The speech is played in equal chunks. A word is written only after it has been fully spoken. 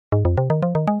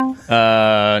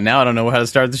Now I don't know how to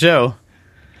start the show.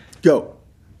 Go.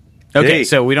 Okay, Hey.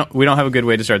 so we don't have a good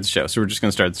way to start the show, so we're just going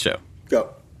to start the show. Go.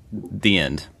 The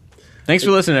end. Thanks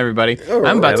for listening, everybody. All right.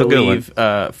 I'm about to Have a good leave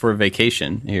for a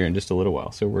vacation here in just a little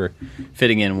while, so we're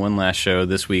fitting in one last show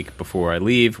this week before I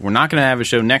leave. We're not going to have a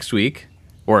show next week,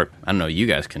 or I don't know, you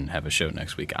guys can have a show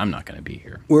next week. I'm not going to be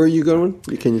here. Where are you going?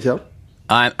 Can you tell?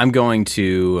 I'm going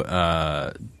to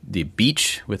the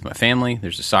beach with my family.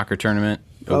 There's a soccer tournament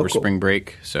over cool. spring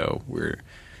break, so we're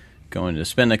going to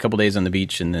spend a couple days on the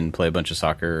beach and then play a bunch of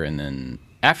soccer. And then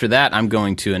after that, I'm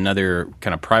going to another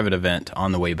kind of private event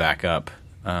on the way back up,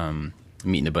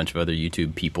 meeting a bunch of other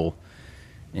YouTube people.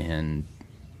 And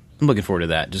I'm looking forward to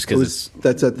that just because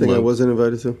That's that thing I low. wasn't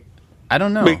invited to? I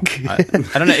don't know. I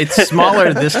don't know. It's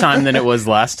smaller this time than it was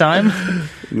last time.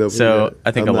 Nobody So yet.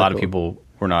 I think I'm a not lot of going. people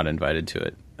were not invited to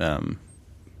it.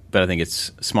 But I think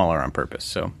it's smaller on purpose.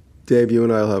 So Dave, you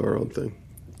and I will have our own thing.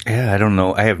 Yeah, I don't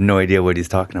know. I have no idea what he's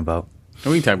talking about.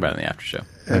 we can talk about it in the after show.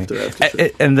 After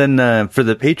And then for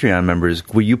the Patreon members,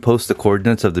 will you post the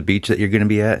coordinates of the beach that you're going to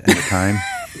be at and the time?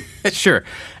 Sure.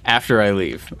 After I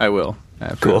leave, I will.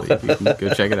 After I leave, you can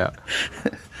go check it out.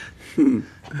 What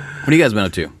have you guys been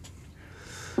up to?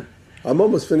 I'm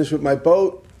almost finished with my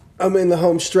boat. I'm in the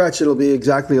home stretch. It'll be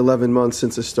exactly 11 months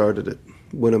since I started it.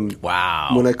 When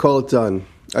I call it done.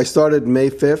 I started May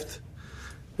 5th,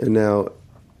 and now,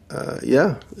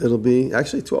 it'll be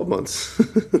actually 12 months.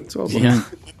 12 months.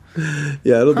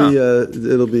 Yeah,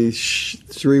 it'll be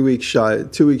 2 weeks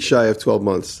shy of 12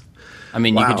 months. I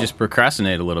mean, you Wow. could just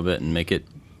procrastinate a little bit and make it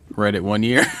right at 1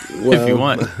 year if you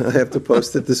want. I have to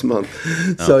post it this month.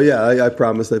 So, I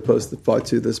promised I posted part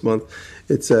 2 this month.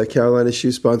 It's a Carolina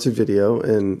Shoe sponsored video,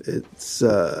 and it's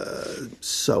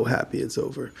so happy it's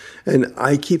over. And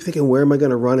I keep thinking, where am I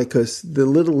going to run it? Because the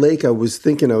little lake I was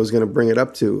thinking I was going to bring it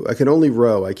up to, I can only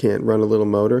row. I can't run a little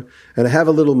motor. And I have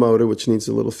a little motor, which needs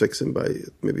a little fixing by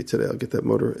maybe today. I'll get that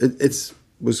motor. It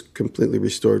was completely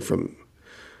restored from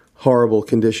horrible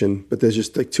condition, but there's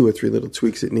just like 2 or 3 little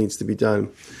tweaks it needs to be done.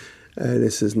 And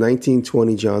this is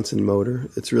 1920 Johnson motor.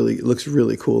 It looks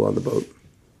really cool on the boat.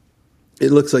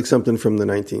 It looks like something from the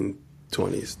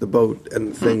 1920s. The boat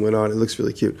and the thing went on. It looks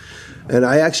really cute. And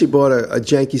I actually bought a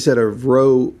janky set of a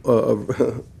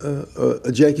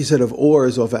janky set of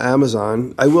oars off of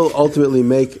Amazon. I will ultimately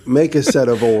make a set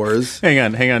of oars. Hang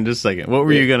on just a second. What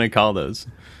were you going to call those?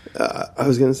 I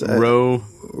was going to say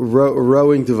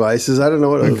Rowing devices. I don't know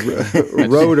what it was.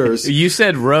 Rotors. You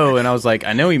said row, and I was like,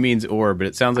 I know he means oar, but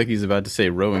it sounds like he's about to say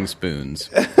rowing spoons.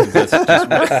 That's just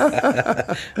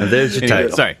There's your anyway,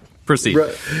 title. sorry. Proceed.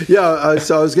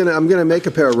 So I'm gonna make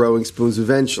a pair of rowing spoons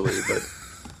eventually, but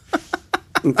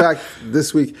in fact,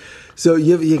 this week. So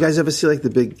you guys ever see like the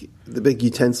big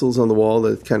utensils on the wall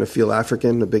that kind of feel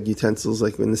African? The big utensils,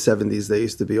 like in the 70s, they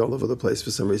used to be all over the place for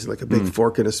some reason, like a big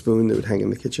fork and a spoon that would hang in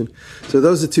the kitchen. So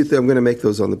those are 2 things. I'm going to make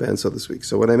those on the bandsaw this week.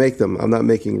 So when I make them, I'm not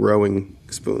making rowing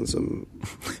spoons. I'm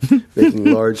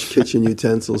making large kitchen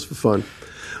utensils for fun.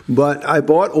 But I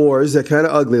bought oars. They're kind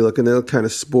of ugly looking. They look kind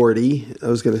of sporty. I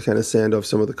was going to kind of sand off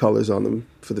some of the colors on them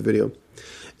for the video.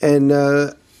 And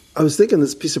I was thinking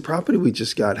this piece of property we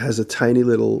just got has a tiny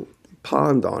little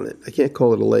pond on it. I can't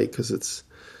call it a lake because it's...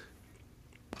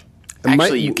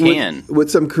 Actually, you can. With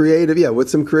some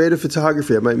creative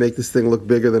photography, I might make this thing look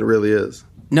bigger than it really is.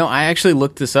 No, I actually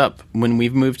looked this up. When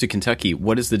we've moved to Kentucky,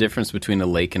 what is the difference between a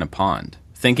lake and a pond?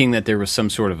 Thinking that there was some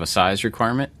sort of a size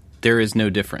requirement, there is no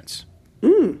difference.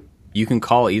 You can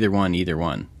call either one.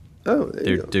 Oh, there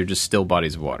you go. They're just still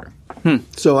bodies of water.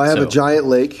 So I have a giant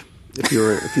lake. If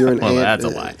you're an Well, that's a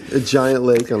lie. A giant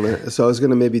lake on there. So I was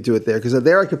going to maybe do it there because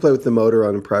there I could play with the motor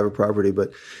on private property.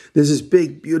 But there's this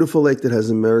big, beautiful lake that has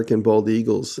American bald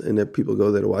eagles, and that people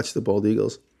go there to watch the bald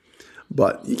eagles.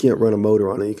 But you can't run a motor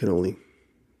on it. You can only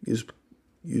use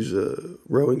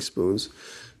rowing spoons.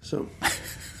 So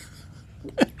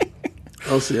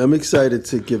I'll see. I'm excited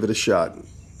to give it a shot.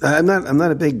 I'm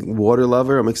not a big water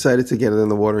lover. I'm excited to get it in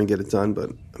the water and get it done, but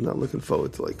I'm not looking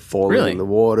forward to like falling in the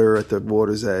water at the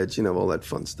water's edge, all that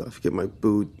fun stuff. Get my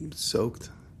boot soaked.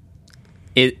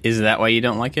 Is that why you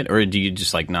don't like it? Or do you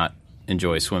just like not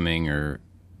enjoy swimming, or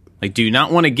like do you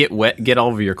not want to get wet, get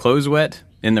all of your clothes wet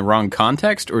in the wrong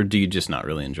context, or do you just not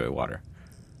really enjoy water?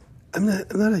 I'm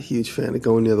not a huge fan of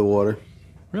going near the water.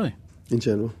 Really? In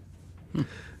general.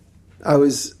 I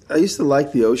used to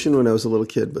like the ocean when I was a little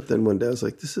kid, but then one day I was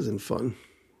like, this isn't fun.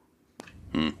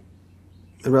 I'd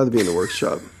rather be in the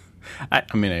workshop. I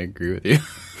mean, I agree with you.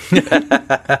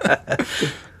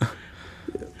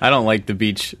 I don't like the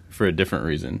beach for a different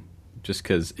reason. Just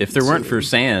because if there weren't for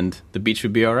sand, the beach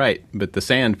would be all right. But the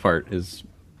sand part is,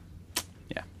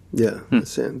 Yeah, the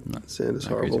sand is not crazy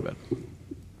horrible. about it.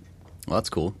 Well, that's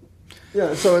cool.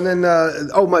 Yeah. So and then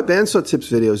my bandsaw tips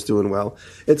video is doing well.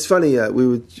 It's funny. We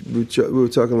were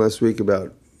talking last week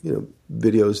about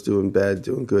videos doing bad,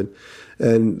 doing good,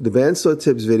 and the bandsaw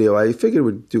tips video I figured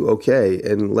would do okay.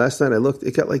 And last night I looked,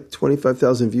 it got like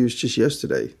 25,000 views just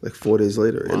yesterday, like 4 days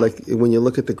later. Wow. Like when you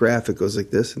look at the graph, it goes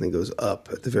like this and then goes up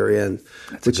at the very end,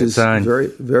 That's which a good is sign. very,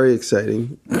 very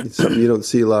exciting. It's something you don't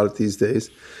see a lot of these days,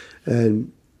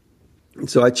 and.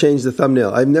 So I changed the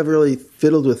thumbnail. I've never really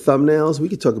fiddled with thumbnails. We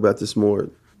could talk about this more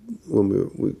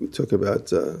when we talk about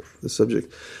the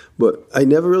subject. But I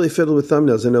never really fiddled with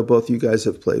thumbnails. I know both you guys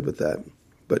have played with that.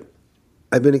 But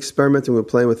I've been experimenting with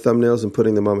playing with thumbnails and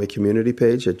putting them on my community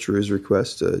page at Drew's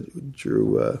request.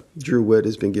 Drew Witt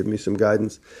has been giving me some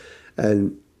guidance.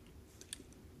 And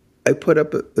I put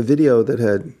up a video that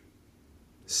had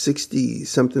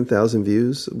 60-something thousand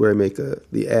views where I make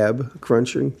the ab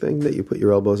crunching thing that you put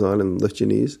your elbows on and lift your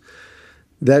knees.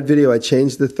 That video, I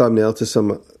changed the thumbnail to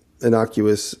some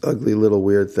innocuous, ugly little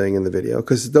weird thing in the video.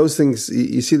 Because those things,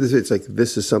 you see this, it's like,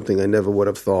 this is something I never would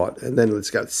have thought. And then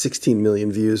it's got 16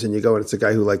 million views and you go and it's a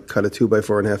guy who like cut a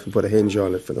 2x4 in half and put a hinge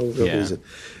on it for no real reason.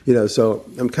 So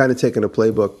I'm kind of taking a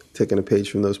page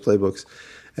from those playbooks.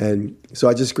 And so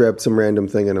I just grabbed some random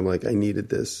thing and I'm like, I needed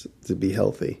this to be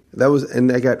healthy.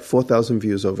 And I got 4,000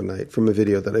 views overnight from a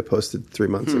video that I posted 3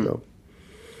 months ago.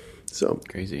 So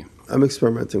Crazy. I'm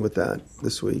experimenting with that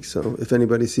this week. So if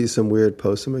anybody sees some weird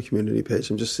post on my community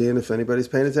page, I'm just seeing if anybody's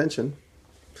paying attention.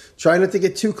 Trying not to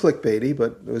get too clickbaity,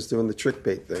 but I was doing the trick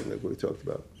bait thing that we talked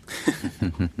about.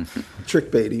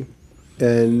 Trick baity.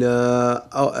 And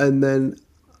then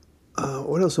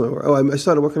what else am I working on? I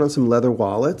started working on some leather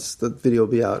wallets. The video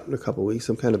will be out in a couple of weeks.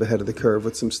 I'm kind of ahead of the curve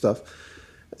with some stuff.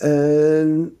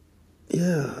 And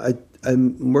yeah,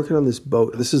 I'm working on this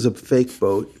boat. This is a fake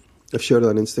boat. I've showed it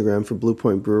on Instagram for Blue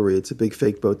Point Brewery. It's a big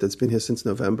fake boat that's been here since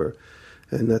November.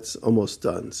 And that's almost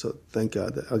done. So thank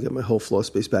God that I'll get my whole floor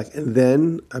space back. And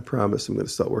then I promise I'm going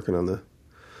to start working on the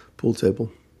pool table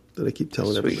that I keep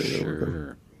telling everybody.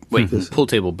 Sure. Wait, pool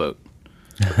table boat.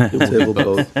 Pool table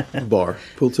boat bar.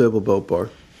 Pool table boat bar.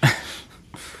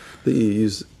 That you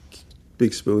use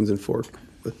big spoons and fork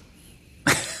with.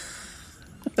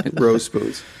 Rose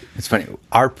spoons. It's funny.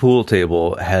 Our pool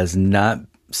table has not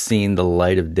seen the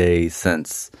light of day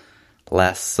since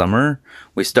last summer.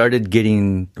 We started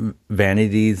getting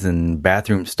vanities and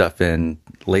bathroom stuff in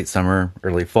late summer,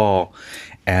 early fall,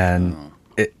 and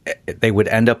they would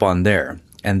end up on there.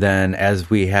 And then as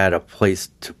we had a place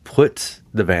to put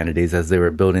the vanities as they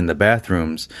were building the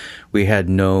bathrooms, we had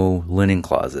no linen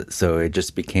closet. So it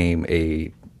just became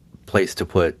a place to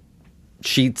put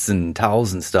sheets and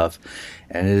towels and stuff.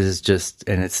 And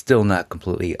it's still not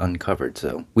completely uncovered.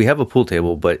 So we have a pool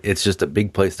table, but it's just a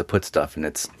big place to put stuff, and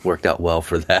it's worked out well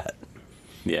for that.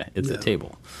 Yeah, it's a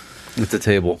table. It's a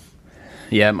table.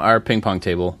 Yeah, our ping pong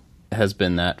table has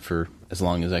been that for as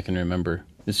long as I can remember.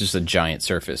 It's just a giant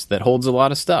surface that holds a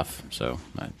lot of stuff. So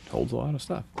it holds a lot of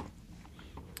stuff.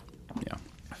 Yeah.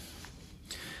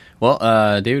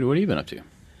 Well, David, what have you been up to?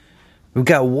 We've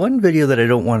got one video that I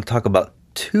don't want to talk about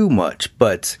too much,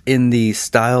 but in the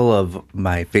style of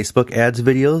my Facebook ads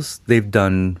videos, they've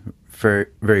done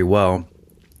very well.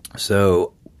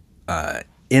 So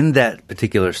in that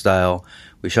particular style,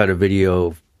 we shot a video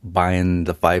of buying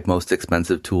the 5 most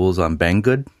expensive tools on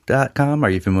Banggood.com. Are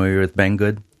you familiar with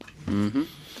Banggood? Mm-hmm.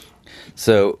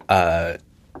 So,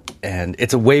 and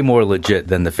it's a way more legit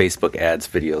than the Facebook ads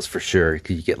videos for sure.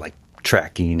 You get like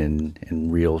tracking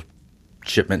and real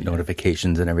shipment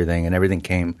notifications and everything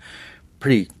came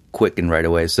pretty quick and right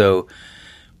away. So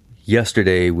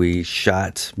yesterday we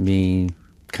shot me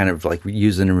kind of like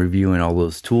using and reviewing all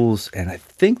those tools, and I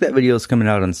think that video is coming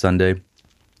out on Sunday.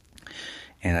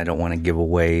 And I don't want to give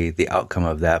away the outcome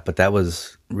of that, but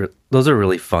those are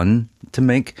really fun to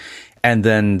make. And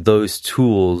then those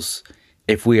tools,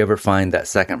 if we ever find that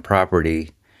second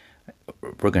property,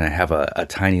 we're going to have a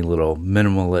tiny little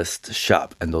minimalist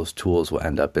shop, and those tools will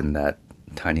end up in that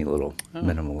tiny little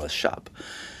minimalist shop.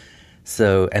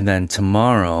 So, and then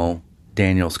tomorrow,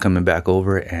 Daniel's coming back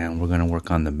over, and we're going to work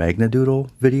on the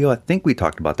Magnadoodle video. I think we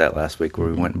talked about that last week, where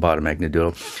we went and bought a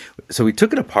Magnadoodle. So we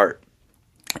took it apart,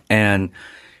 and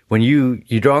when you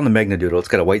draw on the Magnadoodle, it's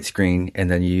got a white screen, and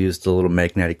then you use the little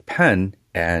magnetic pen,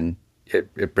 and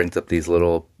it brings up these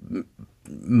little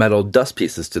metal dust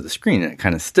pieces to the screen, and it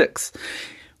kind of sticks.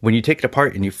 When you take it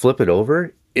apart and you flip it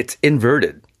over, it's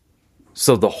inverted.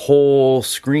 So the whole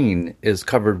screen is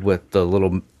covered with the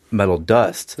little metal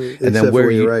dust. And then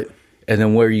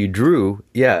where you drew,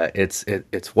 it's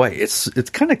white. It's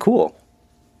kind of cool.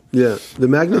 Yeah, the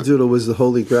Magnadoodle was the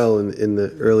holy grail in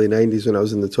the early 90s when I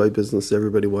was in the toy business.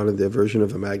 Everybody wanted their version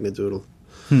of a Magnadoodle.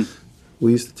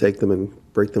 We used to take them and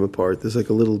break them apart. There's like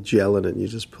a little gel in it, and you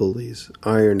just pull these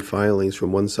iron filings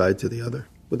from one side to the other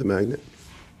with a magnet.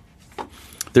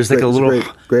 There's like a little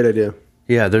great idea.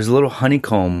 Yeah, there's a little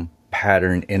honeycomb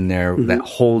pattern in there that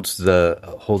holds the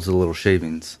little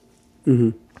shavings.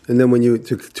 Mm-hmm. And then when you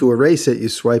to erase it, you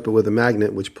swipe it with a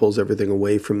magnet, which pulls everything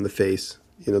away from the face.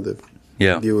 You know, the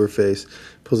viewer face,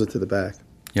 pulls it to the back.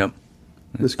 Yep.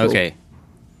 That's cool. Okay,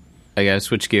 I gotta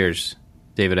switch gears,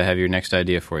 David. I have your next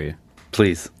idea for you.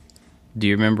 Please. Do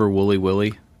you remember Wooly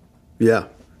Willy? Yeah.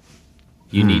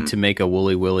 You need to make a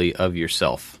Wooly Willy of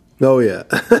yourself. Oh, yeah.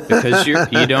 Because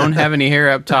you don't have any hair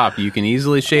up top. You can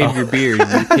easily shave your beard.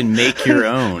 You can make your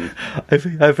own.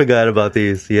 I forgot about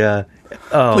these. Yeah.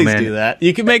 Oh, Please man. do that.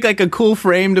 You can make like a cool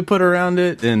frame to put around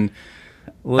it and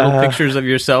little pictures of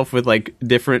yourself with like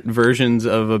different versions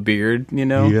of a beard, you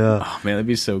know? Yeah. Oh, man, that'd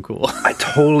be so cool. I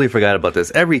totally forgot about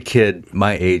this. Every kid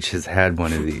my age has had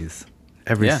one of these.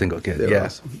 Every single kid. They're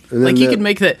awesome. And Like then you could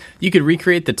make that. You could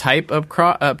recreate the type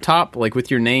up top, like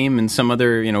with your name and some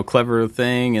other clever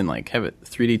thing, and like have it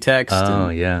 3D text. Oh,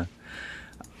 yeah.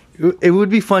 It would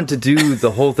be fun to do the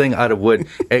whole thing out of wood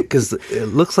because it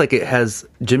looks like it has,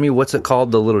 Jimmy, what's it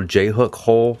called? The little J-hook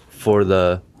hole for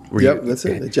the... Yep, that's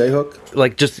it. A J-hook.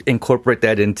 Like just incorporate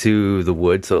that into the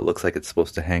wood so it looks like it's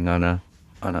supposed to hang on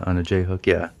a J-hook.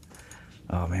 Yeah.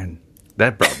 Oh, man.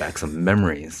 That brought back some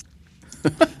memories.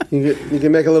 You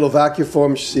can make a little vacuum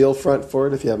form seal front for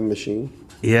it if you have a machine.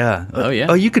 Yeah. Oh, yeah.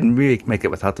 Oh, you can make it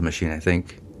without the machine, I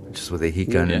think, just with a heat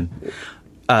gun.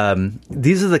 Yeah.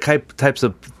 These are the types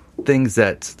of things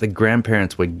that the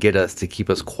grandparents would get us to keep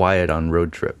us quiet on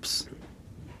road trips.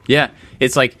 Yeah,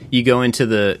 it's like you go into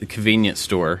the convenience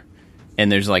store,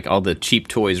 and there's like all the cheap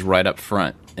toys right up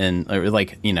front, and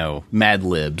like Mad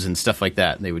Libs and stuff like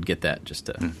that. They would get that just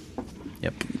to.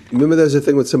 Yep. Remember there's a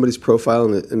thing with somebody's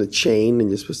profile in a chain, and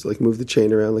you're supposed to like move the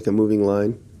chain around like a moving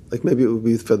line. Like maybe it would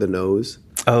be for the nose.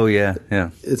 Oh, yeah, yeah.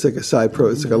 It's like it's like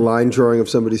a line drawing of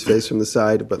somebody's face from the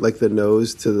side, but like the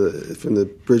nose from the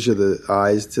bridge of the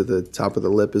eyes to the top of the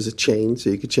lip is a chain, so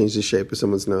you could change the shape of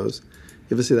someone's nose.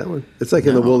 You ever see that one? It's like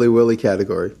in the Wooly Willy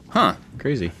category. Huh,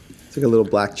 crazy. It's like a little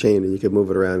black chain, and you can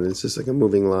move it around, and it's just like a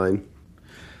moving line.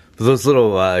 Those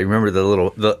little, remember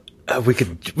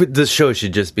this show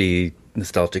should just be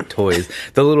nostalgic toys.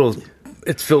 The little,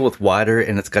 it's filled with water,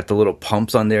 and it's got the little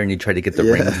pumps on there, and you try to get the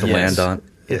rings to land on.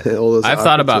 Yeah. All those I've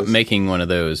thought about operatives. making one of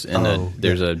those, and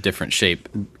there's a different shape,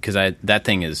 because that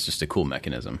thing is just a cool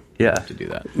mechanism to do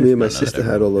that. Me and my sister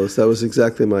had all those. That was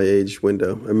exactly my age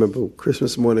window. I remember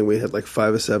Christmas morning we had like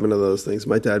 5 or 7 of those things.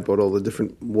 My dad bought all the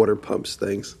different water pumps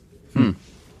things. It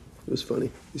was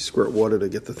funny. You squirt water to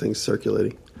get the things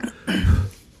circulating.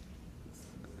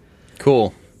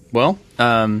 Cool. Well,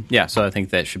 so I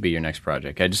think that should be your next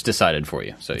project. I just decided for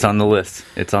you. So It's on the list.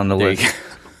 It's on the there list.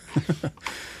 you go.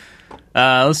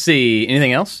 Let's see.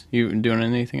 Anything else? You doing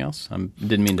anything else?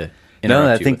 Didn't mean to interrupt No,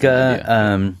 I you think with that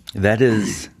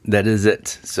idea. that is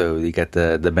it. So you got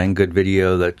the Banggood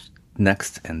video that's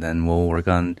next, and then we'll work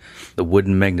on the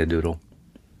wooden Magna Doodle.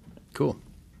 Cool.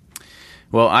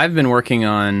 Well, I've been working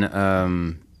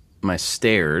on my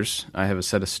stairs. I have a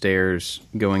set of stairs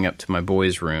going up to my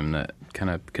boys' room that kind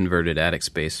of converted attic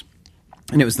space.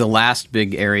 And it was the last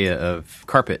big area of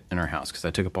carpet in our house because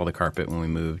I took up all the carpet when we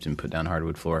moved and put down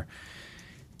hardwood floor.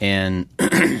 And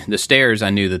the stairs, I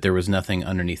knew that there was nothing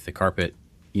underneath the carpet,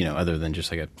 other than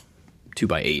just like a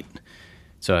 2x8.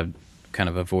 So I've kind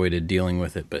of avoided dealing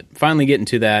with it. But finally getting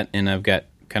to that, and I've got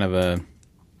kind of a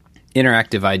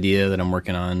interactive idea that I'm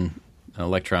working on,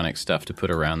 electronic stuff to put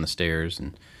around the stairs.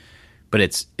 But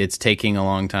it's taking a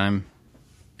long time,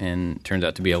 and turns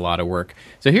out to be a lot of work.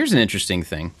 So here's an interesting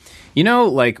thing.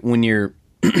 Like when you're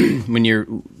when you're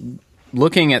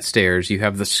looking at stairs, you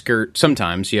have the skirt.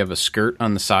 Sometimes you have a skirt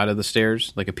on the side of the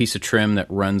stairs, like a piece of trim that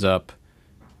runs up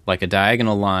like a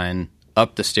diagonal line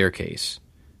up the staircase.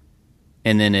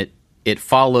 And then it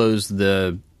follows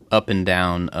the up and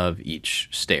down of each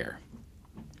stair.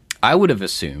 I would have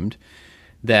assumed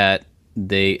that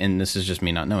and this is just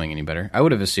me not knowing any better, I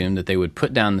would have assumed that they would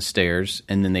put down the stairs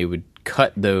and then they would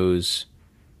cut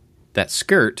that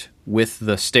skirt with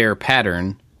the stair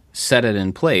pattern, set it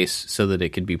in place so that it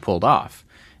could be pulled off.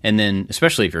 And then,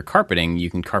 especially if you're carpeting, you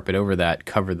can carpet over that,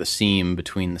 cover the seam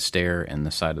between the stair and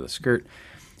the side of the skirt.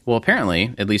 Well,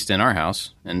 apparently, at least in our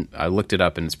house, and I looked it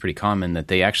up and it's pretty common, that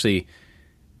they actually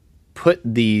put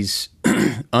these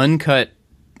uncut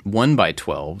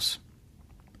 1x12s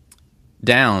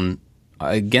down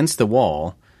against the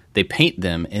wall, they paint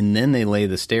them, and then they lay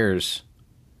the stairs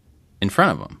in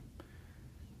front of them.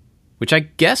 which I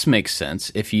guess makes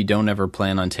sense if you don't ever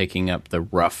plan on taking up the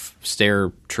rough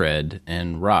stair tread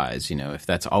and rise. You know, if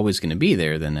that's always going to be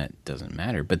there, then that doesn't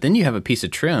matter. But then you have a piece of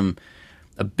trim,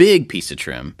 a big piece of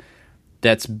trim,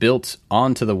 that's built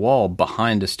onto the wall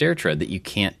behind a stair tread that you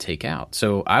can't take out.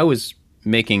 So I was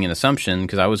making an assumption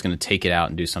because I was going to take it out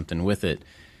and do something with it,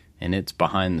 and it's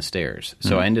behind the stairs.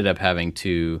 So I ended up having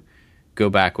to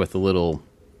go back with a little,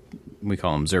 we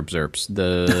call them zerps,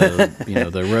 the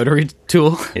the rotary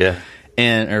tool,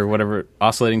 or whatever,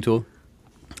 oscillating tool.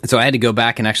 So I had to go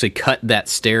back and actually cut that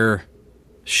stair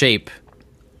shape.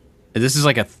 This is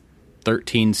like a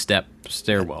 13-step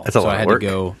stairwell. That's a lot of work. To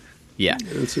go. Yeah.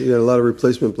 You got a lot of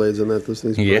replacement blades on that. Those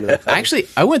things. Actually,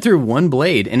 I went through one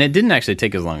blade, and it didn't actually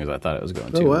take as long as I thought it was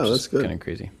going to. Oh, wow, that's good. Kind of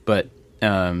crazy. But,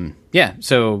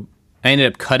 so I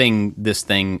ended up cutting this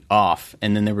thing off,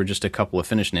 and then there were just a couple of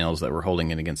finish nails that were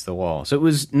holding it against the wall. So it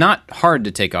was not hard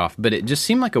to take off, but it just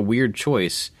seemed like a weird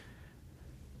choice.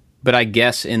 But I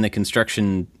guess in the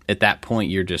construction, at that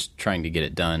point, you're just trying to get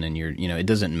it done, and it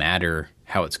doesn't matter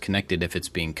how it's connected if it's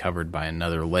being covered by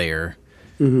another layer.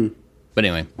 Mm-hmm. But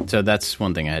anyway, so that's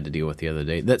one thing I had to deal with the other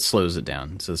day. That slows it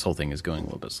down. So this whole thing is going a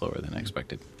little bit slower than I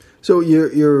expected. So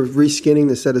you're reskinning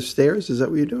the set of stairs? Is that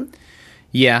what you're doing?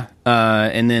 Yeah,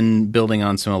 and then building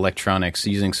on some electronics,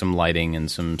 using some lighting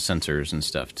and some sensors and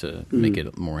stuff to make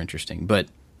it more interesting. But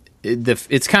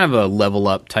it's kind of a level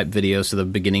up type video. So the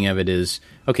beginning of it is,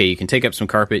 okay, you can take up some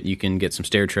carpet, you can get some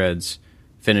stair treads,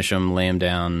 finish them, lay them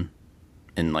down,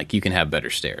 and you can have better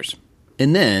stairs.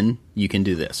 And then you can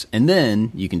do this. And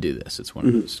then you can do this. It's one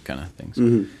of those kind of things.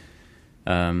 Mm-hmm.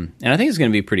 And I think it's going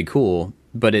to be pretty cool,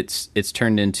 but it's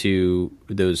turned into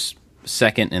those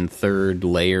second and third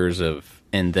layers of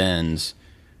and thens.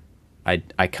 I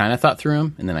kind of thought through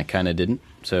them, and then I kind of didn't.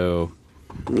 So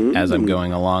as I'm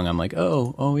going along, I'm like,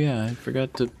 oh yeah, I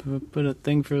forgot to put a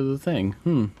thing for the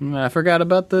thing. I forgot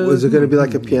about the... Was it going to be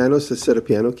like a piano, so a set of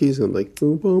piano keys? And like,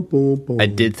 boom, boom, boom, boom. I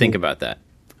did think about that.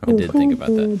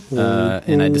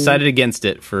 And I decided against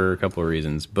it for a couple of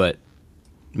reasons, but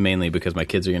mainly because my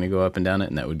kids are going to go up and down it,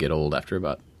 and that would get old after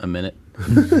about a minute.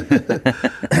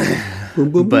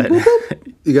 Boom, boom, but boom, boom, boom.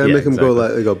 You got to make them go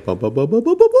bum, bum, bum, bum, bum,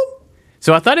 bum, bum.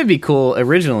 So I thought it'd be cool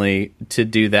originally to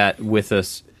do that with a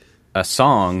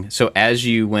song. So as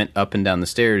you went up and down the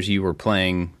stairs, you were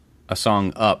playing a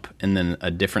song up and then a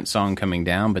different song coming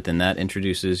down, but then that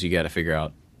introduces, you got to figure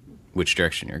out which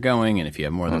direction you're going, and if you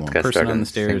have more than one person on the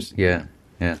stairs. Yeah.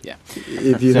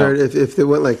 If you heard, if they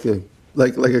went like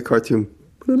a cartoon,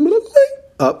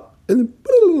 up and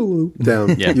then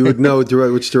down, you would know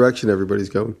which direction everybody's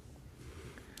going.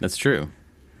 That's true.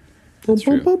 I'm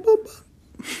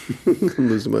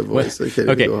losing my voice. I can't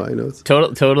even go high notes.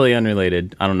 Totally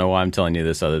unrelated. I don't know why I'm telling you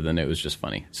this other than it was just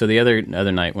funny. So the other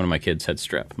night, one of my kids had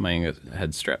strep. My youngest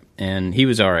had strep, and he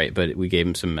was all right, but we gave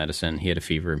him some medicine. He had a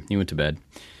fever. He went to bed.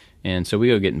 And so we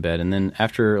go get in bed, and then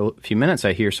after a few minutes,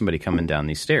 I hear somebody coming down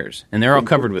these stairs, and they're all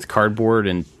covered with cardboard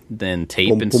and then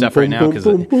tape and stuff right now.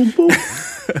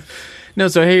 No,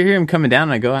 so I hear him coming down,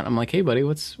 and I go out, and I'm like, "Hey, buddy,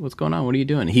 what's going on? What are you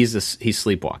doing?" He's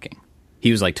sleepwalking.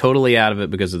 He was like totally out of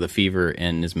it because of the fever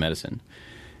and his medicine.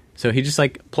 So he just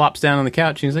like plops down on the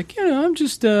couch, and he's like, I'm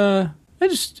just, I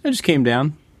just came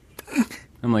down.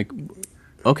 I'm like,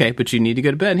 okay, but you need to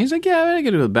go to bed. And he's like, yeah, I gotta go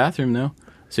to the bathroom though.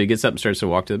 So he gets up and starts to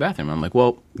walk to the bathroom. I'm like,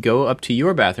 well, go up to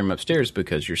your bathroom upstairs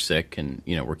because you're sick and,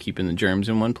 we're keeping the germs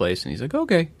in one place. And he's like,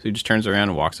 okay. So he just turns around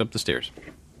and walks up the stairs.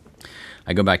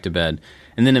 I go back to bed.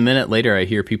 And then a minute later, I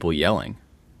hear people yelling.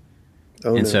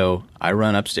 So I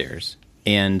run upstairs.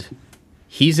 And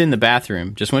he's in the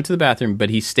bathroom, just went to the bathroom, but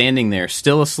he's standing there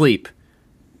still asleep.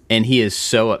 And he is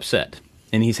so upset.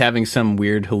 And he's having some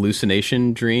weird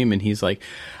hallucination dream, and he's like,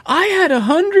 I had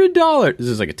 $100. This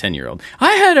is like a 10-year-old.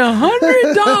 I had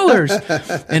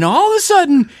 $100, and all of a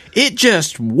sudden, it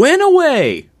just went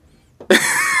away.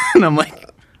 And I'm like,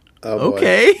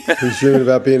 okay. He's dreaming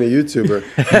about being a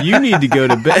YouTuber. You need to go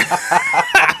to bed.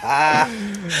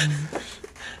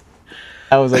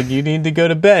 I was like, you need to go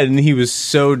to bed. And he was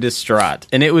so distraught.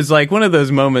 And it was like one of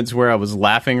those moments where I was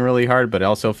laughing really hard, but I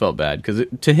also felt bad because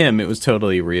to him, it was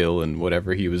totally real. And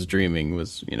whatever he was dreaming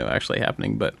was, actually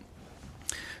happening. But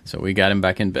so we got him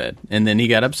back in bed. And then he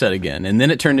got upset again. And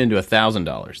then it turned into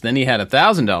 $1,000. Then he had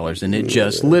 $1,000 and it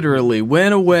just literally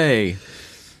went away.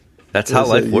 That's how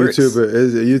life works. Is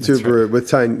a YouTuber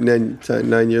with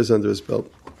 9 years under his belt.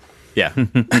 Yeah.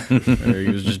 Or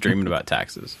he was just dreaming about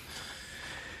taxes.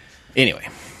 Anyway,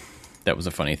 that was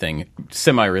a funny thing,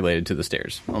 semi-related to the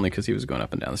stairs, only because he was going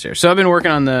up and down the stairs. So I've been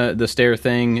working on the stair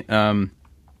thing, and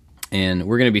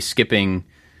we're going to be skipping,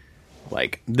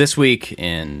 like, this week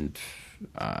and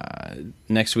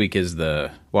next week is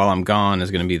while I'm gone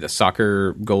is going to be the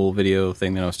soccer goal video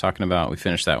thing that I was talking about. We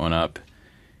finished that one up.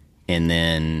 And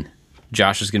then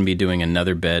Josh is going to be doing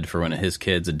another bed for one of his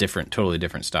kids, totally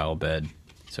different style bed.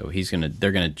 So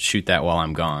they're going to shoot that while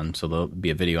I'm gone. So there'll be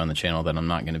a video on the channel that I'm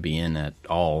not going to be in at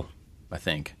all, I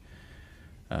think.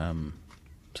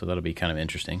 So that'll be kind of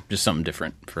interesting. Just something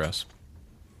different for us.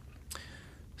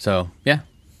 So, yeah,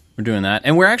 we're doing that.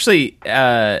 And we're actually,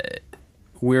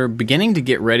 we're beginning to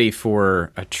get ready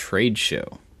for a trade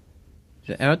show.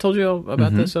 Have I told you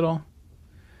about this at all?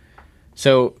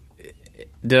 So,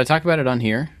 did I talk about it on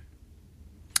here?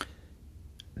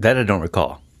 That I don't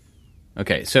recall.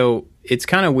 Okay, so it's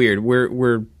kind of weird.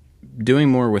 We're doing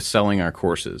more with selling our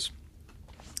courses,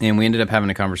 and we ended up having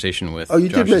a conversation with. Oh, you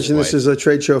Josh's did mention wife. this is a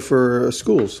trade show for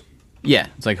schools. Yeah,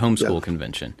 it's like homeschool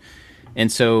convention,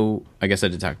 and so I guess I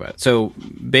did talk about it. So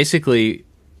basically,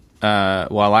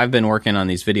 while I've been working on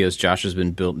these videos, Josh has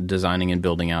been designing and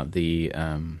building out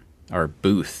our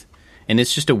booth. And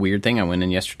it's just a weird thing. I went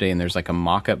in yesterday, and there's like a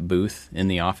mock-up booth in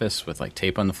the office with like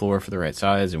tape on the floor for the right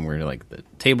size, and we're like the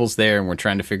table's there, and we're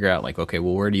trying to figure out like, okay,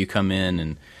 well, where do you come in,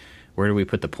 and where do we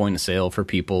put the point of sale for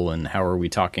people, and how are we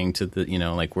talking to the,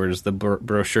 like where does the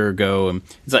brochure go? And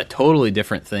it's a totally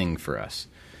different thing for us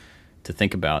to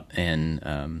think about,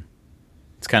 and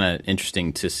it's kind of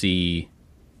interesting to see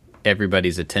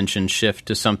everybody's attention shift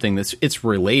to something it's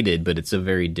related, but it's a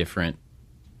very different.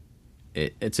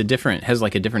 Has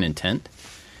like a different intent.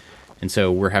 And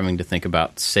so we're having to think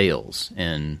about sales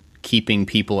and keeping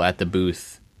people at the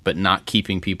booth, but not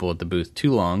keeping people at the booth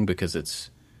too long because it's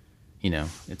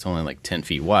only like 10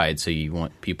 feet wide. So you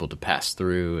want people to pass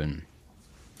through and,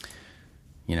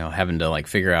 having to like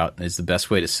figure out is the best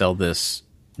way to sell this,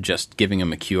 just giving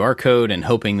them a QR code and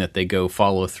hoping that they go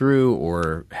follow through,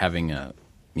 or having a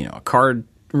card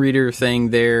reader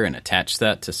thing there and attach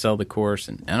that to sell the course.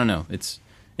 And I don't know, it's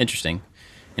interesting,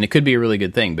 and it could be a really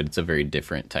good thing, but it's a very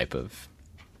different type of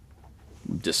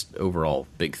just overall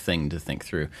big thing to think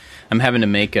through. I'm having to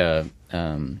make which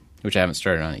I haven't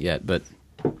started on it yet, but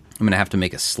I'm going to have to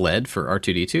make a sled for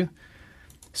R2-D2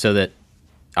 so that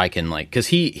I can because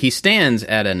he stands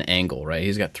at an angle, right?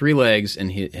 He's got 3 legs,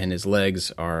 and his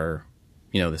legs are,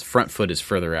 this front foot is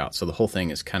further out, so the whole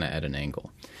thing is kind of at an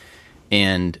angle,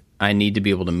 and I need to be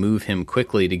able to move him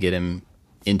quickly to get him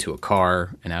into a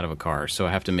car and out of a car. So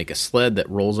I have to make a sled that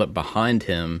rolls up behind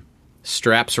him,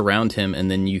 straps around him,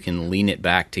 and then you can lean it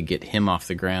back to get him off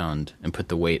the ground and put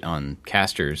the weight on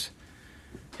casters.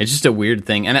 It's just a weird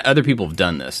thing. And other people have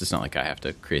done this. It's not like I have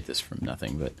to create this from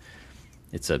nothing, but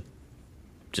it's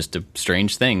just a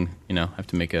strange thing. I have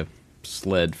to make a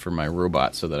sled for my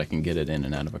robot so that I can get it in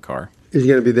and out of a car. Is he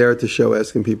going to be there at the show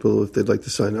asking people if they'd like to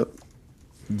sign up?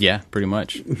 Yeah, pretty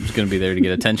much. He's going to be there to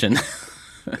get attention.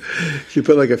 You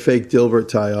put like a fake Dilbert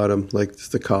tie on him, like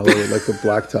just a collar with like a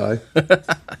black tie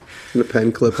and a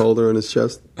pen clip holder on his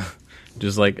chest.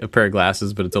 Just like a pair of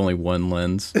glasses, but it's only one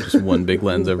lens, just one big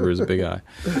lens over his big eye.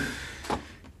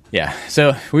 Yeah,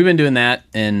 so we've been doing that,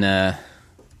 and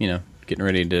getting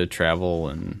ready to travel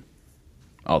and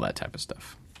all that type of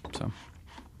stuff. So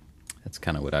that's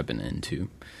kind of what I've been into.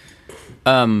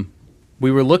 We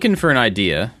were looking for an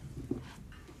idea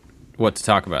what to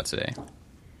talk about today.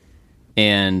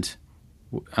 And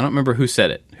I don't remember who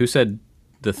said it. Who said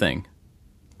the thing?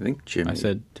 I think Jimmy. I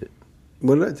said...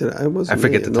 What did I? Wasn't I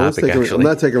forget me. the topic, actually. I'm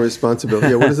not taking responsibility.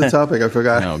 Yeah, what is the topic? I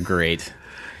forgot. Oh, great.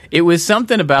 It was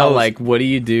something about, what do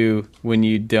you do when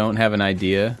you don't have an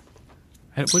idea?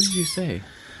 What did you say?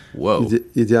 Whoa.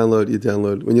 You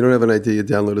download. When you don't have an idea, you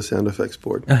download a sound effects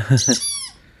board.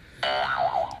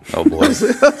 Oh, boy. I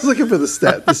was looking for the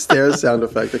stairs sound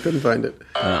effect. I couldn't find it.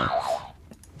 Oh.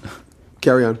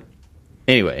 Carry on.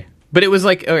 Anyway, but it was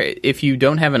like, all right, if you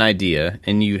don't have an idea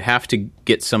and you have to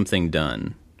get something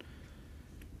done.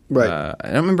 Right. I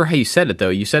don't remember how you said it, though.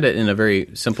 You said it in a very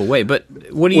simple way. But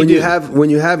what do you do? When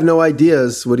you have no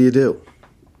ideas, what do you do?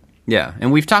 Yeah,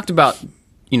 and we've talked about,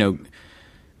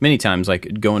 many times,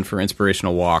 like going for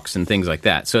inspirational walks and things like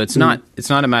that. So it's not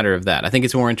a matter of that. I think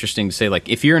it's more interesting to say, like,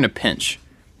 if you're in a pinch,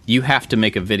 you have to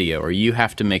make a video, or you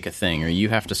have to make a thing, or you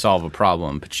have to solve a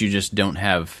problem, but you just don't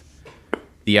have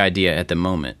the idea at the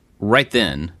moment. Right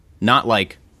then, not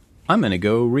like, I'm going to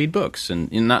go read books,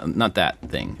 and not that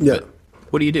thing. Yeah. But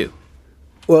what do you do?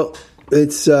 Well,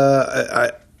 it's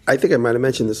I think I might have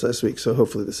mentioned this last week, so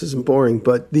hopefully this isn't boring.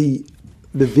 But the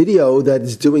video that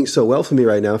is doing so well for me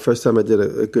right now, first time I did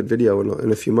a good video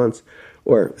in a few months,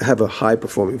 or have a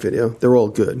high-performing video. They're all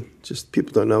good, just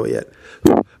people don't know it yet.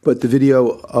 But the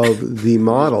video of the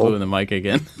model... Blew in the mic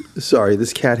again. Sorry,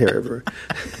 this cat hair everywhere.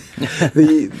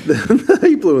 He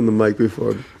blew in the mic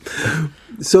before.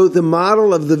 So the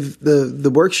model of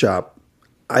the workshop,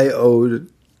 I owed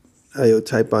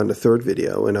Type Bond a third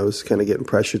video, and I was kind of getting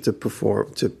pressure to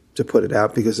perform to put it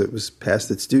out because it was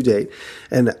past its due date.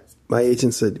 And my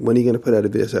agent said, "When are you going to put out a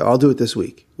video?" I said, "I'll do it this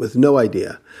week," with no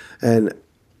idea. And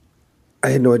I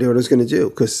had no idea what I was going to do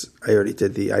because I already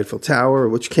did the Eiffel Tower,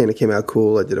 which kind of came out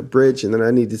cool. I did a bridge, and then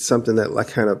I needed something that like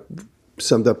kind of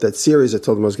summed up that series. I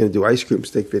told them I was going to do ice cream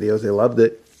stick videos. They loved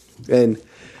it. And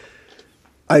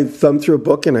I thumbed through a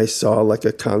book and I saw like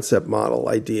a concept model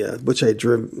idea, which I had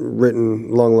written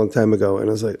a long, long time ago. And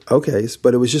I was like, okay.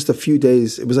 But it was just a few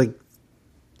days. It was like,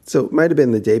 so it might have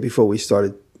been the day before we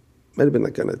started. Might have been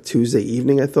like on a Tuesday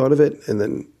evening I thought of it, and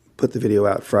then put the video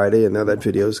out Friday. And now that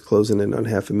video is closing in on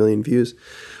 500,000 views.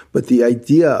 But the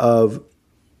idea of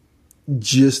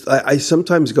just, I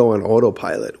sometimes go on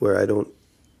autopilot where I don't.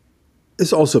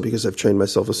 It's also because I've trained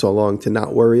myself for so long to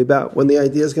not worry about when the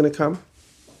idea is going to come.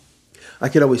 I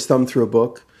could always thumb through a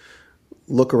book,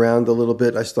 look around a little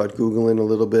bit. I start Googling a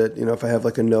little bit. You know, if I have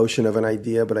like a notion of an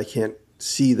idea, but I can't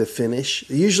see the finish.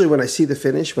 Usually when I see the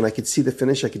finish, when I could see the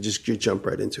finish, I could just jump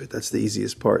right into it. That's the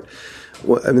easiest part.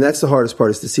 Well, I mean, that's the hardest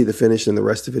part is to see the finish, and the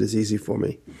rest of it is easy for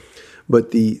me.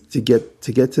 But to get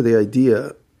to the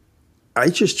idea, I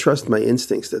just trust my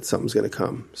instincts that something's going to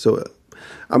come. So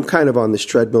I'm kind of on this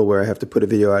treadmill where I have to put a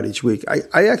video out each week.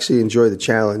 I actually enjoy the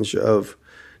challenge of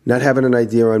not having an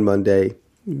idea on Monday,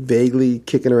 vaguely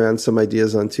kicking around some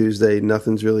ideas on Tuesday,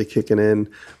 nothing's really kicking in.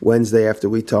 Wednesday after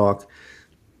we talk,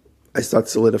 I start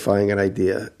solidifying an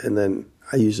idea, and then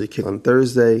I usually kick on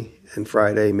Thursday and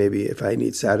Friday. Maybe if I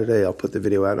need Saturday, I'll put the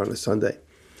video out on a Sunday.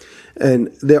 And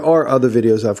there are other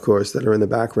videos, of course, that are in the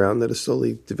background that are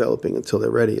slowly developing until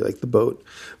they're ready, like the boat.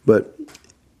 But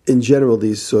in general,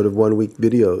 these sort of 1 week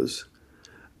videos,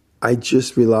 I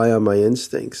just rely on my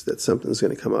instincts that something's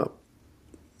going to come up.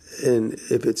 And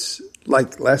if it's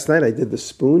like last night, I did the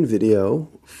spoon video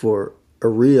for a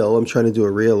reel. I'm trying to do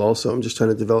a reel also. I'm just trying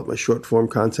to develop my short form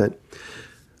content.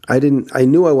 I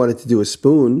knew I wanted to do a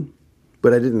spoon,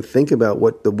 but I didn't think about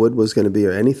what the wood was going to be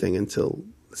or anything until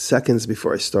seconds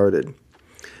before I started.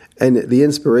 And the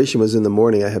inspiration was in the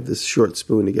morning. I have this short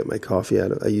spoon to get my coffee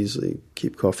out of. I usually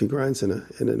keep coffee grinds in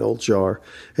an old jar.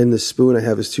 And the spoon I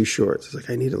have is too short. So it's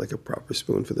like, I needed like a proper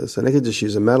spoon for this. And I could just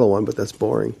use a metal one, but that's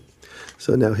boring.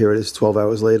 So now here it is 12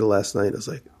 hours later last night. I was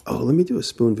like, oh, let me do a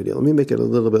spoon video. Let me make it a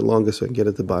little bit longer so I can get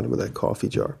at the bottom of that coffee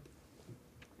jar.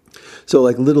 So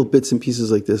like little bits and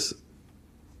pieces like this,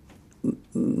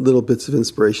 little bits of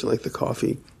inspiration like the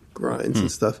coffee grinds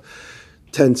and stuff,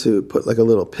 tend to put like a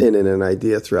little pin in an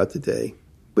idea throughout the day.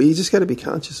 But you just got to be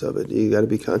conscious of it. You got to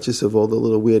be conscious of all the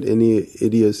little weird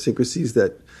idiosyncrasies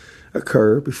that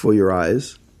occur before your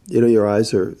eyes. You know, your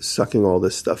eyes are sucking all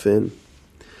this stuff in.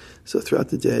 So throughout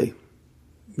the day,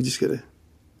 you just got to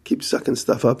keep sucking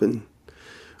stuff up and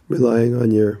relying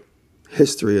on your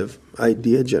history of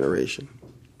idea generation.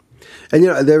 And, you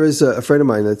know, there is a friend of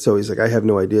mine that's always like, I have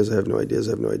no ideas, I have no ideas,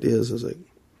 I have no ideas. I was like,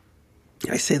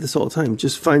 I say this all the time.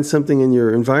 Just find something in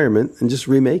your environment and just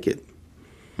remake it.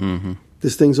 Mm-hmm.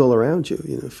 There's things all around you.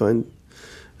 You know,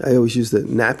 I always use the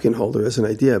napkin holder as an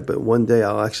idea, but one day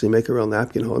I'll actually make a real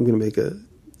napkin holder. I'm going to make an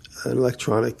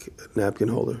electronic napkin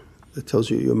holder that tells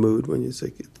you your mood when it's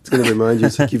like, it's going to remind you,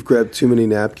 it's like you've grabbed too many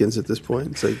napkins at this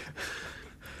point. It's like,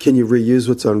 can you reuse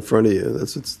what's on front of you?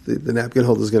 That's what's the napkin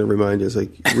holder is going to remind you. It's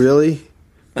like, really?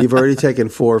 You've already taken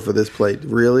 4 for this plate.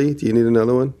 Really? Do you need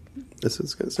another one? That's what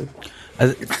it's going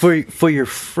to say. For your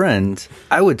friend,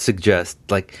 I would suggest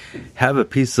like have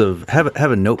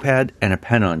a notepad and a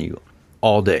pen on you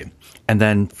all day, and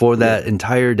then for that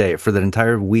entire day, for that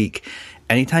entire week,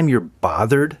 anytime you're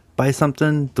bothered by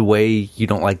something, the way you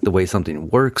don't like the way something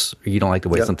works, or you don't like the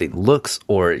way something looks,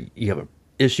 or you have an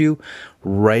issue,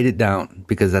 write it down,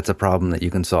 because that's a problem that you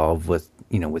can solve with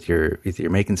your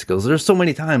making skills. There's so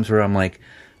many times where I'm like,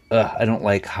 I don't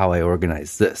like how I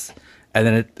organize this. And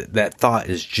then that thought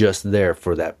is just there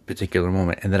for that particular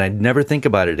moment. And then I never think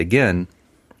about it again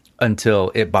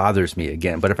until it bothers me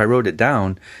again. But if I wrote it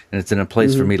down and it's in a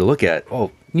place for me to look at,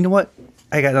 oh, you know what?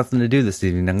 I got nothing to do this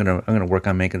evening. I'm gonna work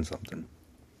on making something.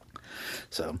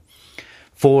 So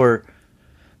for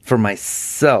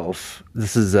myself,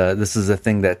 this is a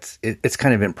thing that's it's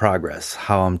kind of in progress,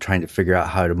 how I'm trying to figure out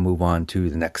how to move on to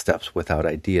the next steps without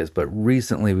ideas. But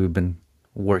recently we've been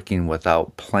working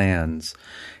without plans.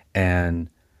 And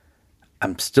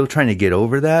I'm still trying to get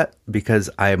over that, because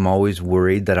I'm always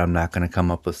worried that I'm not going to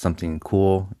come up with something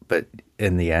cool. But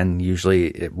in the end, usually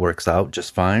it works out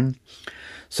just fine.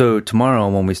 So tomorrow,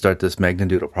 when we start this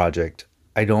Magnadoodle project,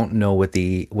 I don't know what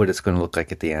it's going to look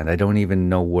like at the end. I don't even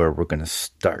know where we're going to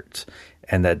start.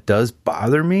 And that does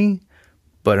bother me,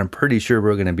 but I'm pretty sure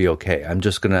we're going to be okay. We're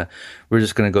just going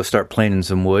to go start planing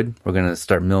some wood. We're going to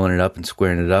start milling it up and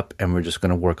squaring it up, and we're just going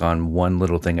to work on one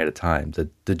little thing at a time.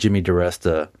 The Jimmy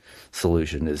DiResta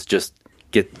solution is just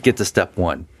get to step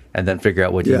one and then figure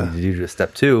out what you need to do to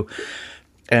step two.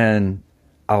 And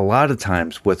a lot of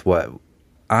times with what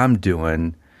I'm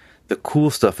doing, the cool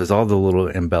stuff is all the little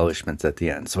embellishments at the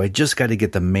end. So I just got to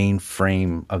get the main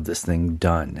frame of this thing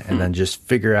done and then just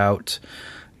figure out,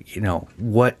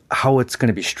 how it's going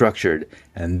to be structured.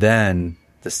 And then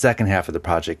the second half of the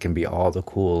project can be all the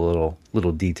cool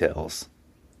little details,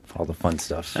 all the fun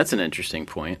stuff. That's an interesting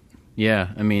point. Yeah.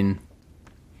 I mean,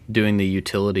 doing the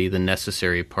utility, the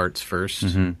necessary parts first,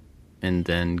 and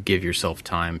then give yourself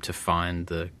time to find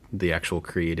the actual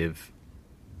creative,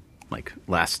 like,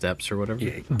 last steps or whatever.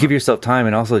 Yeah, give yourself time,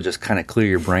 and also just kind of clear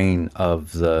your brain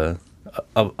of the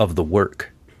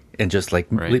work, and just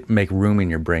make room in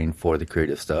your brain for the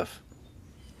creative stuff.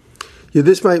 Yeah,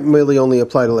 this might really only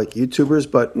apply to like YouTubers,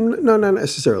 but no, not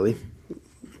necessarily.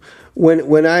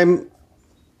 When I'm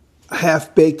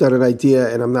half baked on an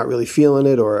idea and I'm not really feeling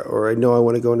it, or I know I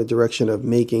want to go in a direction of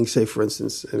making, say for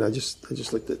instance, and I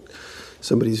just looked at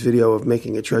somebody's video of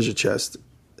making a treasure chest.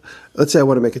 Let's say I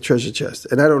want to make a treasure chest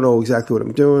and I don't know exactly what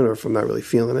I'm doing, or if I'm not really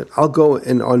feeling it, I'll go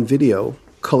and on video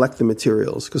collect the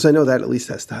materials, because I know that at least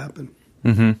has to happen.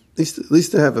 At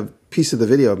least to have a piece of the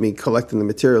video of me collecting the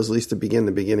materials, at least to begin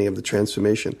the beginning of the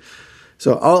transformation.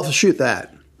 So I'll shoot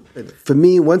that. For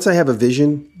me, once I have a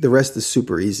vision, the rest is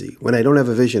super easy. When I don't have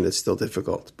a vision, it's still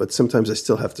difficult. But sometimes I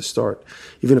still have to start.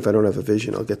 Even if I don't have a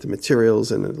vision, I'll get the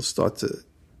materials and it'll start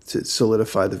to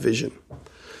solidify the vision.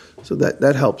 So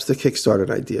that helps to kickstart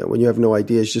an idea. When you have no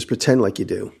ideas, just pretend like you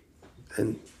do.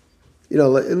 And,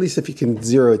 at least if you can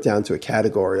zero it down to a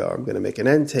category, or I'm going to make an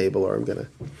end table, or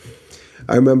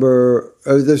I remember,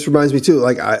 this reminds me too,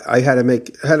 like I had to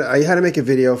make a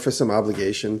video for some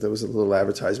obligation. There was a little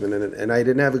advertisement in it, and I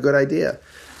didn't have a good idea.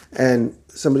 And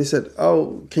somebody said,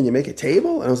 "Oh, can you make a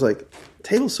table?" And I was like,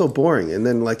 "Table's so boring." And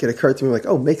then it occurred to me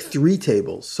 "Oh, make 3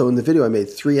 tables." So in the video, I made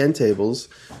 3 end tables.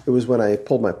 It was when I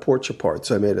pulled my porch apart,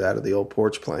 so I made it out of the old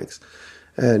porch planks.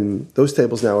 And those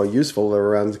tables now are useful. They're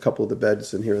around a couple of the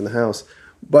beds in here in the house.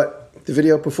 But the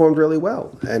video performed really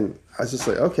well. And I was just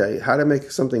like, okay, how to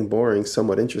make something boring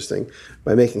somewhat interesting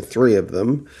by making 3 of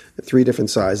them, 3 different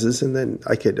sizes. And then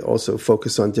I could also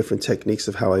focus on different techniques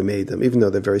of how I made them. Even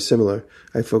though they're very similar,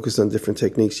 I focused on different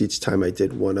techniques each time I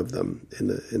did one of them in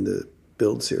the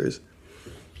build series.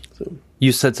 So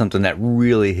you said something that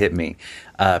really hit me.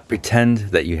 Pretend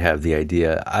that you have the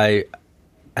idea.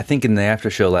 I think in the after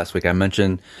show last week, I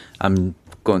mentioned I'm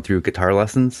going through guitar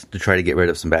lessons to try to get rid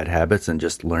of some bad habits and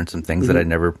just learn some things that I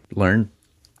never learned.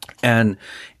 And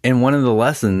in one of the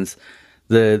lessons,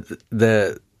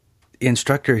 the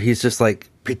instructor, he's just like,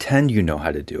 pretend you know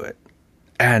how to do it.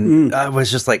 And I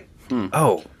was just like,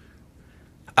 no,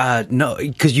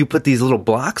 because you put these little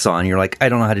blocks on, you're like, I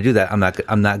don't know how to do that. I'm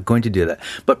not going to do that.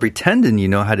 But pretending you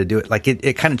know how to do it, like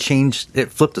it kind of changed,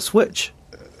 it flipped a switch.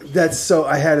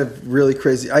 I had a really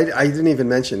crazy, I didn't even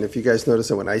mention, if you guys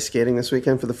noticed, I went ice skating this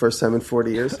weekend for the first time in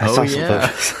 40 years. I saw some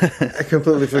photos. I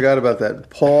completely forgot about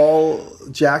that. Paul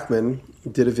Jackman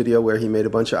did a video where he made a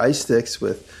bunch of ice sticks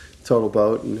with Total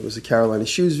Boat, and it was a Carolina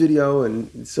Shoes video,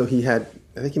 and so he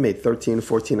made 13 or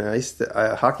 14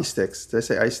 hockey sticks. Did I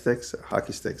say ice sticks?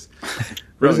 Hockey sticks.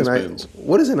 What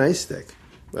is an ice stick?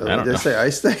 I don't know. Did I say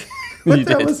ice stick? What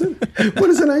the hell is it?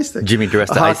 What is an ice stick? Jimmy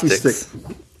DiResta ice sticks.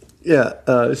 Stick.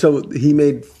 Yeah, so he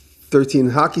made 13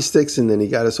 hockey sticks, and then he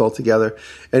got us all together.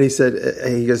 And he said,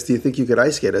 he goes, "Do you think you could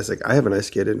ice skate?" I was like, "I haven't ice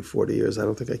skated in 40 years. I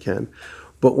don't think I can."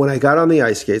 But when I got on the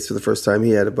ice skates for the first time,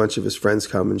 he had a bunch of his friends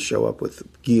come and show up with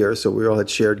gear. So we all had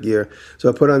shared gear. So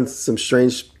I put on some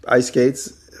strange ice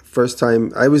skates. First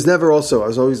time, I was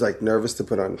always like nervous to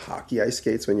put on hockey ice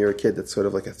skates. When you're a kid, that's sort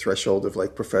of like a threshold of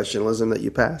like professionalism that you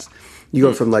pass. You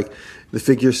go from like the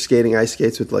figure skating ice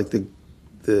skates with like the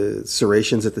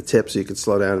serrations at the tip so you could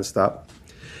slow down and stop.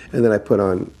 And then I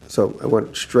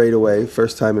went straight away,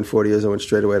 first time in 40 years, I went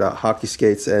straight away to hockey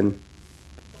skates, and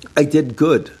I did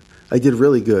good. I did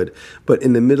really good. But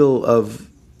in the middle of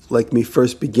like me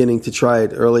first beginning to try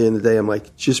it early in the day, I'm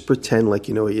like, just pretend like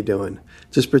you know what you're doing.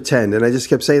 Just pretend. And I just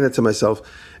kept saying that to myself.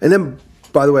 And then,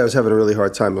 by the way, I was having a really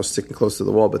hard time. I was sticking close to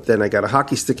the wall, but then I got a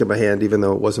hockey stick in my hand, even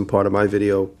though it wasn't part of my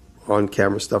video on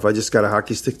camera stuff. I just got a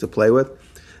hockey stick to play with.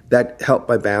 That helped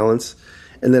my balance.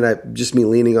 And then me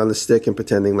leaning on the stick and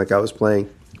pretending like I was playing.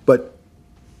 But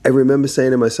I remember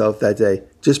saying to myself that day,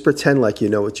 just pretend like you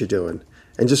know what you're doing.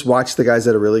 And just watch the guys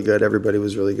that are really good. Everybody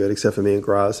was really good except for me and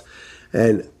Graz.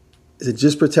 And I said,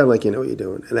 just pretend like you know what you're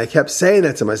doing. And I kept saying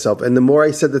that to myself. And the more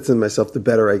I said that to myself, the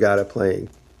better I got at playing.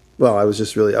 well, I was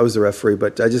the referee,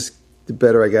 but the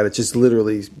better I got at just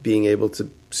literally being able to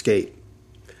skate.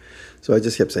 So I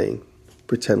just kept saying,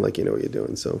 pretend like you know what you're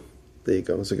doing. So there you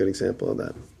go. It's a good example of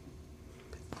that.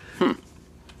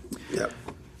 Yeah.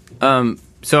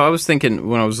 So I was thinking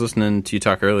when I was listening to you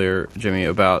talk earlier, Jimmy,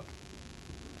 about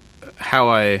how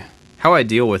I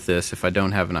deal with this if I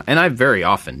don't have and I very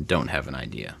often don't have an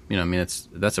idea. You know, I mean,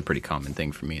 that's a pretty common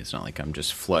thing for me. It's not like I'm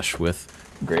just flush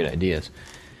with great ideas.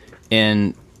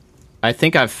 And I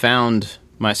think I've found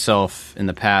myself in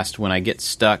the past when I get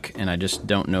stuck and I just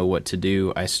don't know what to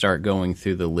do, I start going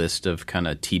through the list of kind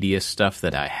of tedious stuff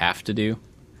that I have to do.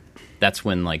 That's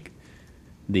when like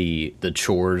the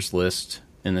chores list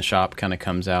in the shop kind of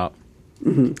comes out.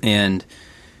 Mm-hmm. And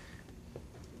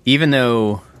even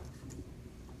though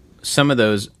some of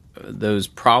those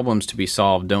problems to be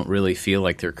solved don't really feel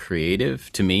like they're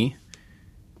creative to me,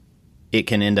 it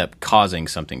can end up causing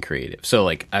something creative. So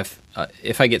like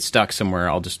if I get stuck somewhere,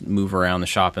 I'll just move around the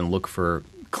shop and look for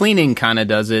cleaning. Kind of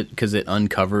does it because it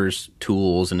uncovers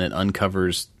tools and it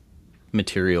uncovers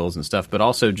materials and stuff, but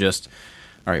also just,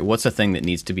 all right, what's a thing that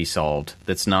needs to be solved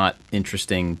that's not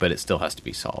interesting, but it still has to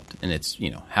be solved? And it's, you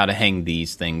know, how to hang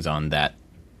these things on that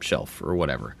shelf or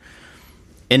whatever.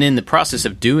 And in the process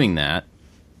of doing that,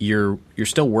 you're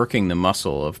still working the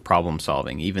muscle of problem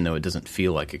solving, even though it doesn't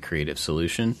feel like a creative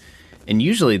solution. And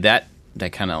usually that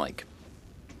kind of like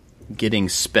getting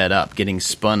sped up, getting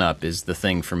spun up is the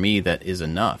thing for me that is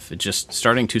enough. It's just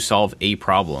starting to solve a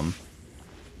problem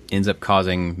ends up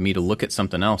causing me to look at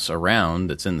something else around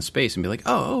that's in the space and be like,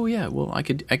 oh yeah, well I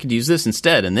could use this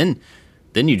instead. And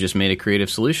then you just made a creative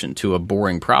solution to a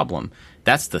boring problem.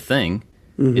 That's the thing.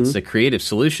 Mm-hmm. It's a creative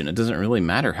solution. It doesn't really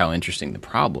matter how interesting the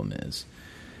problem is.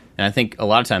 And I think a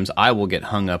lot of times I will get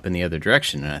hung up in the other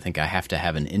direction, and I think I have to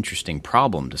have an interesting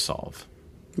problem to solve.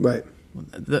 Right.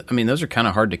 I mean, those are kind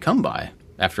of hard to come by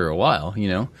after a while, you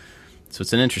know? So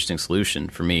it's an interesting solution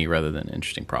for me rather than an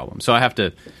interesting problem. So I have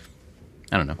to,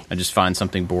 I don't know, I just find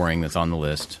something boring that's on the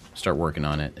list, start working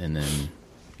on it, and then,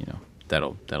 you know,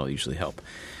 that'll usually help.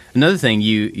 Another thing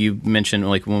you mentioned,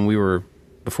 like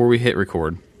before we hit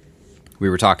record, we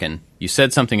were talking, you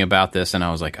said something about this, and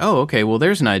I was like, oh, okay, well,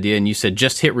 there's an idea, and you said,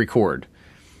 just hit record.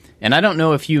 And I don't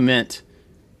know if you meant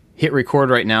hit record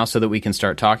right now so that we can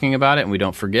start talking about it and we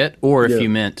don't forget, or if you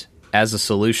meant as a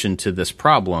solution to this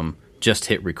problem, just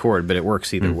hit record, but it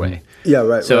works either way. Yeah,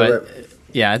 right. So,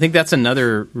 right. I think that's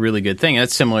another really good thing.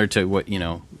 That's similar to what, you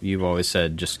know, you've always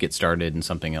said, just get started and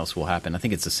something else will happen. I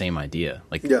think it's the same idea.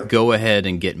 Like, go ahead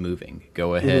and get moving.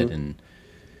 Go ahead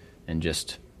and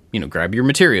just, you know, grab your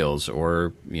materials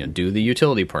or, you know, do the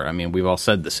utility part. I mean, we've all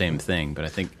said the same thing, but I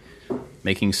think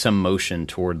making some motion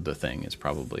toward the thing is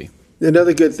probably...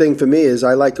 Another good thing for me is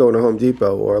I like going to Home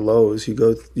Depot or Lowe's. You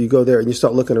go there and you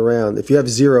start looking around. If you have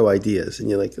zero ideas and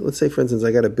you're like, let's say, for instance,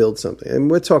 I got to build something. And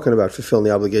we're talking about fulfilling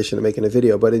the obligation of making a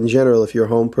video. But in general, if you're a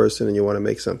home person and you want to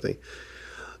make something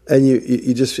and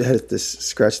you just had to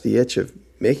scratch the itch of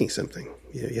making something,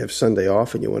 you know, you have Sunday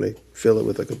off and you want to fill it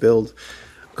with like a build,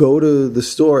 go to the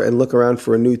store and look around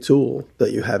for a new tool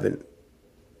that you haven't.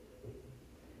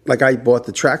 Like I bought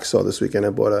the track saw this weekend. I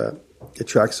bought a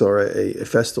track saw, a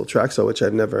Festool track saw, which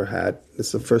I've never had.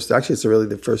 It's really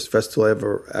the first Festool I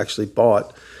ever actually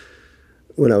bought.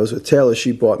 When I was with Taylor,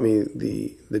 she bought me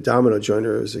the domino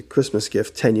joiner as a Christmas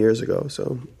gift 10 years ago.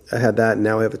 So I had that, and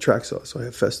now I have a track saw, so I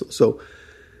have Festool. So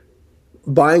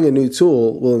buying a new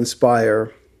tool will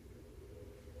inspire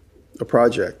a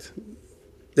project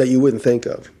that you wouldn't think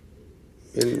of.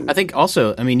 I think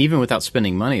also, I mean, even without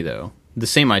spending money, though, the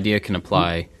same idea can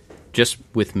apply just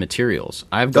with materials.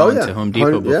 I've gone to Home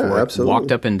Depot before, walked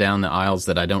up and down the aisles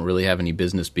that I don't really have any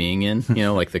business being in, you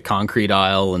know, like the concrete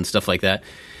aisle and stuff like that.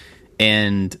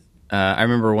 And I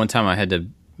remember one time I had to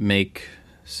make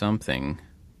something.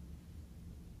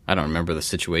 I don't remember the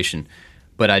situation,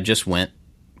 but I just went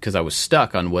because I was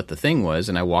stuck on what the thing was,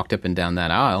 and I walked up and down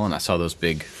that aisle, and I saw those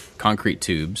big concrete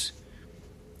tubes.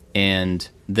 And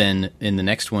then in the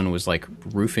next one was like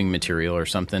roofing material or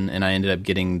something, and I ended up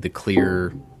getting the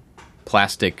clear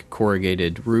plastic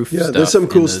corrugated roof stuff. Yeah, there's some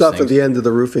cool stuff at the end of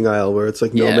the roofing aisle where it's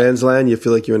like no man's land. You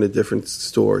feel like you're in a different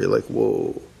store. You're like,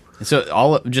 whoa. And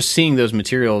so just seeing those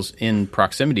materials in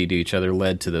proximity to each other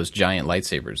led to those giant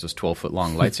lightsabers, those 12-foot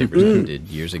long lightsabers I did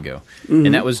years ago. Mm-hmm.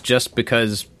 And that was just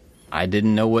because I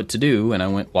didn't know what to do, and I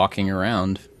went walking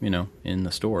around, you know, in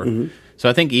the store. Mm-hmm. So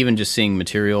I think even just seeing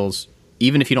materials,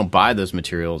 even if you don't buy those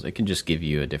materials, it can just give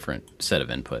you a different set of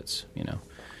inputs, you know.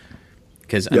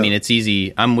 Because, I mean, it's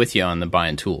easy. I'm with you on the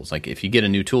buying tools. Like, if you get a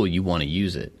new tool, you want to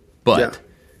use it. But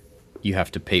you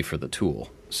have to pay for the tool.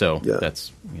 So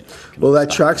that's... You know, well, that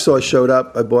track saw showed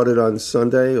up. I bought it on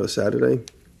Sunday or Saturday.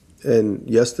 And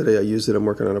yesterday I used it. I'm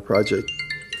working on a project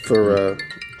for...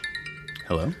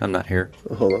 Hello? I'm not here.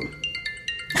 hold on.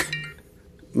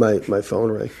 My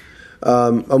phone rang.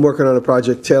 I'm working on a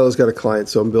project. Taylor's got a client,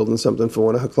 so I'm building something for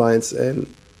one of her clients,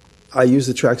 and I used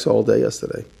the track saw all day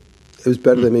yesterday. It was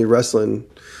better than me wrestling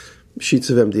sheets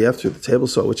of MDF through the table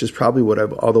saw, which is probably what I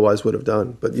otherwise would have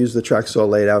done. But use the track saw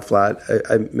laid out flat.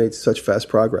 I made such fast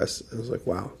progress. I was like,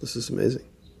 wow, this is amazing.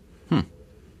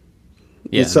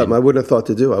 Yeah, it's something I wouldn't have thought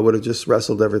to do. I would have just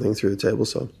wrestled everything through the table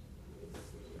saw.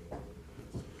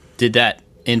 Did that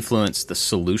influence the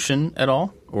solution at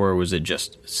all, or was it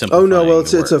just simplifying? Oh no, well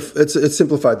the work? it's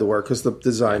simplified the work because the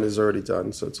design is already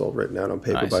done, so it's all written out on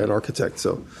paper by an architect.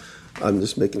 So I'm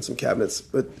just making some cabinets,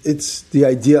 but it's the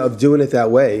idea of doing it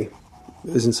that way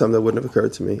isn't something that wouldn't have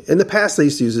occurred to me. In the past, I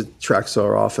used to use a track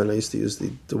saw often. I used to use the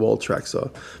DeWalt track saw,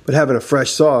 but having a fresh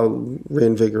saw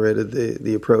reinvigorated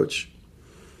the approach.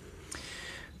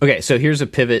 Okay, so here's a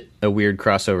weird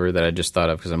crossover that I just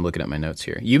thought of because I'm looking at my notes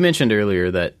here. You mentioned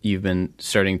earlier that you've been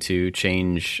starting to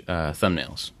change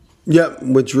thumbnails. Yeah,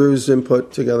 with Drew's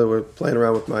input together, we're playing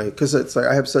around with because it's like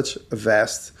I have such a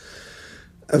vast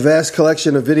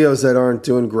collection of videos that aren't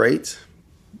doing great.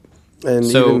 And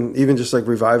even just like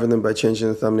reviving them by changing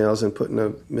the thumbnails and putting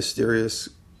a mysterious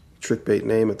trick-bait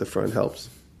name at the front helps.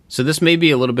 So this may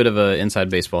be a little bit of an inside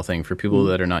baseball thing for people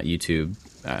that are not YouTube.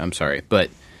 I'm sorry,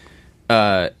 but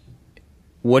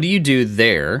what do you do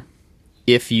there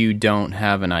if you don't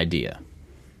have an idea?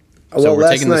 So we're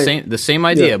taking the same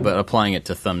idea, but applying it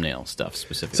to thumbnail stuff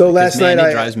specifically. So last night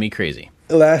it drives me crazy.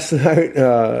 Last night,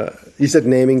 you said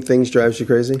naming things drives you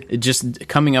crazy? It just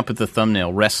coming up with the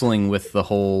thumbnail, wrestling with the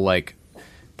whole like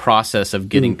process of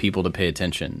getting people to pay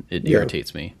attention. It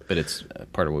irritates me, but it's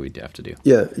part of what we have to do.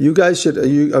 Yeah, you guys should.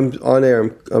 I'm on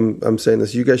air. I'm saying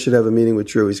this. You guys should have a meeting with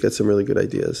Drew. He's got some really good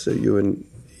ideas. So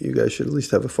you guys should at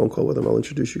least have a phone call with him. I'll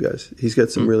introduce you guys. He's got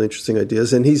some really interesting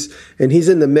ideas, and he's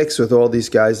in the mix with all these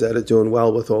guys that are doing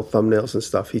well with all thumbnails and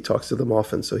stuff. He talks to them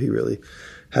often, so he really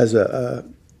has a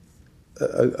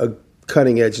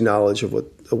cutting edge knowledge of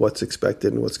what's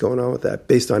expected and what's going on with that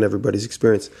based on everybody's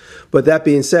experience. But that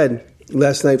being said,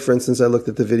 last night, for instance, I looked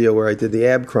at the video where I did the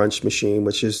ab crunch machine,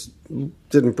 which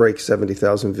didn't break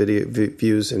 70,000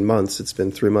 views in months. It's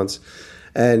been 3 months.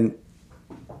 And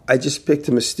I just picked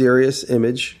a mysterious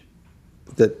image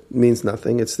that means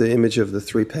nothing. It's the image of the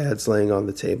 3 pads laying on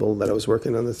the table that I was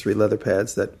working on, the 3 leather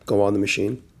pads that go on the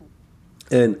machine.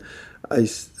 And I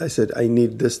said, I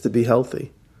need this to be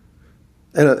healthy.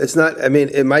 And it's not, I mean,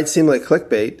 it might seem like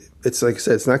clickbait. It's like I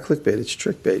said, it's not clickbait, it's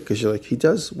trick bait, because you're like,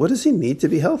 what does he need to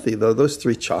be healthy? Though those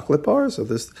 3 chocolate bars or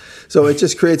this? So it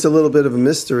just creates a little bit of a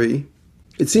mystery.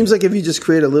 It seems like if you just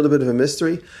create a little bit of a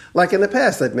mystery, like in the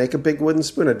past, I'd make a big wooden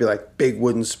spoon. I'd be like, big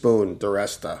wooden spoon,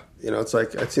 Duresta. It's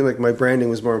like, it seemed like my branding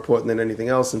was more important than anything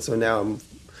else. And so now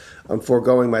I'm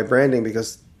foregoing my branding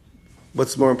because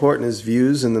what's more important is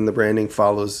views, and then the branding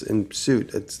follows in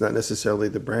suit. It's not necessarily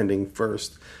the branding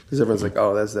first, because everyone's like,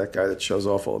 oh, that's that guy that shows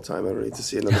off all the time. I don't need to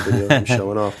see another video of him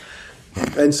showing off.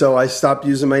 And so I stopped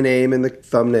using my name in the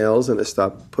thumbnails, and I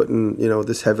stopped putting,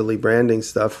 this heavily branding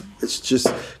stuff. It's just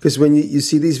because when you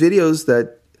see these videos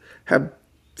that have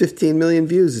 15 million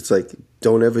views, it's like,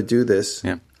 don't ever do this.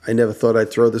 Yeah. I never thought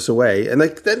I'd throw this away. And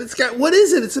like then it's got, what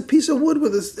is it? It's a piece of wood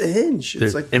with a hinge.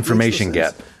 It's like information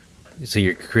gap. So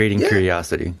you're creating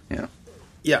curiosity. Yeah.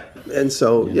 Yeah. And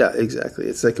so, exactly.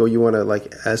 It's like, you want to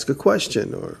like ask a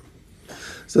question or...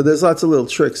 So there's lots of little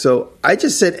tricks. So I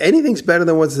just said anything's better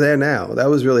than what's there now. That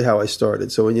was really how I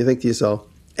started. So when you think to yourself,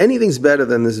 anything's better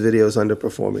than this video is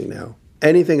underperforming now.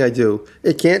 Anything I do,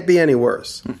 it can't be any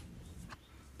worse.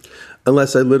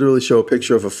 Unless I literally show a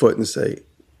picture of a foot and say,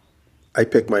 I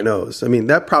pick my nose. I mean,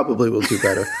 that probably will do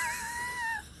better.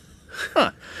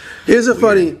 Here's a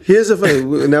funny,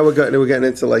 now we're getting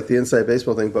into like the inside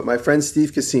baseball thing, but my friend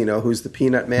Steve Casino, who's the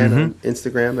Peanut Man on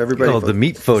Instagram, everybody. Oh, the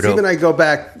meat photo. Steve and I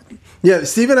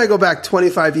go back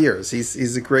 25 years.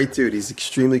 He's a great dude. He's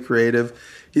extremely creative.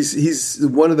 He's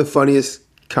one of the funniest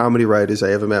comedy writers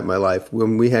I ever met in my life.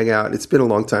 When we hang out, it's been a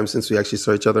long time since we actually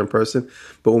saw each other in person,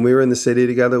 but when we were in the city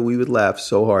together, we would laugh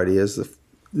so hard. He has the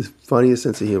funniest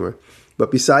sense of humor.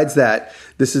 But besides that,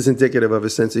 this is indicative of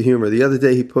his sense of humor. The other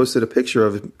day, he posted a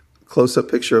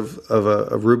close-up picture of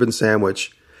a Reuben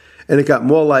sandwich, and it got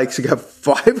more likes. It got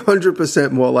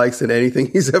 500% more likes than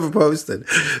anything he's ever posted.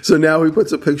 So now he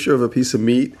puts a picture of a piece of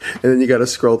meat, and then you got to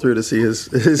scroll through to see his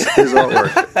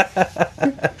artwork.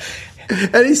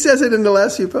 And he says it in the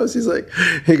last few posts.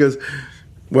 He goes,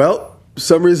 well, for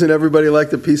some reason everybody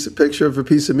liked a picture of a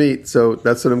piece of meat, so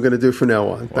that's what I'm going to do from now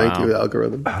on. Thank you,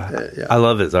 algorithm. I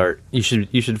love his art. You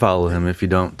should follow him if you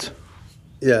don't.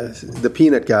 Yeah, the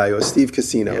Peanut Guy, or Steve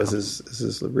Casino is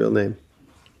his real name.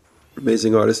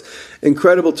 Amazing artist.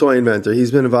 Incredible toy inventor.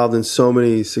 He's been involved in so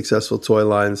many successful toy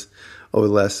lines over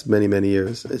the last many, many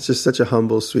years. It's just such a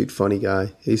humble, sweet, funny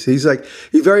guy. He's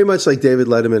very much like David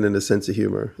Letterman in a sense of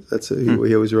humor.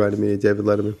 He always reminded me of David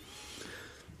Letterman.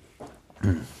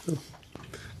 So,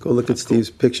 go look at Steve's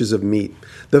pictures of meat.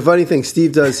 The funny thing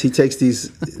Steve does, he takes these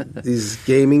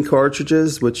gaming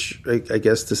cartridges, which I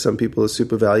guess to some people is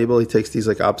super valuable. He takes these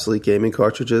like obsolete gaming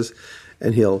cartridges,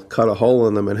 and he'll cut a hole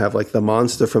in them and have like the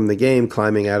monster from the game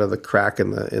climbing out of the crack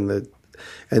in the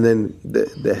and then the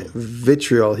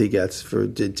vitriol he gets for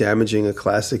damaging a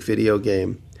classic video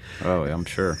game. Oh, I'm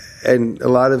sure. And a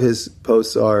lot of his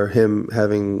posts are him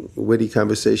having witty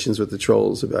conversations with the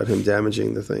trolls about him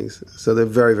damaging the things. So they're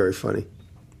very, very funny.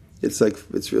 It's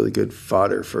really good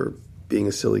fodder for being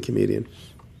a silly comedian.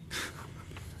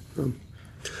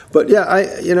 But yeah,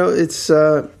 it's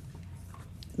the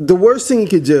worst thing you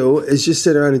could do is just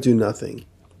sit around and do nothing.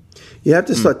 You have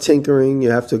to start tinkering.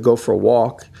 You have to go for a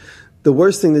walk. The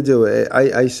worst thing to do,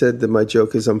 I said that my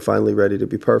joke is I'm finally ready to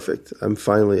be perfect. I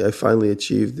finally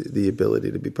achieved the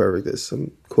ability to be perfect. There's some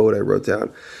quote I wrote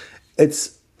down.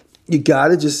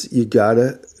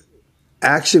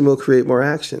 Action will create more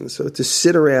action. So to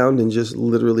sit around and just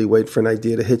literally wait for an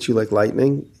idea to hit you like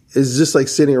lightning is just like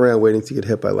sitting around waiting to get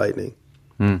hit by lightning.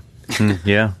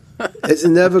 Yeah. It's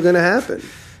never going to happen.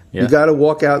 Yeah. You got to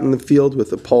walk out in the field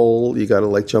with a pole. You got to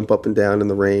like jump up and down in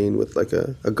the rain with like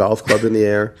a golf club in the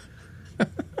air.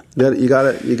 You got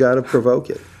to provoke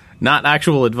it. Not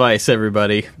actual advice,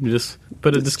 everybody. Just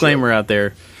put a disclaimer out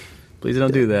there. Please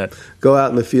don't do that. Go out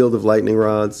in the field of lightning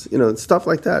rods. Stuff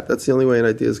like that. That's the only way an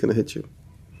idea is going to hit you.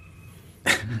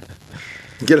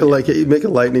 Make a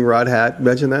lightning rod hat.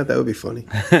 Imagine that. That would be funny.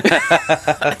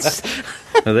 I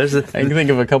can think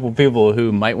of a couple people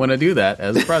who might want to do that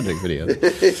as project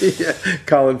videos. Yeah,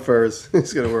 Colin Furze.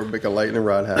 He's going to make a lightning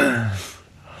rod hat.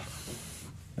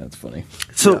 That's funny.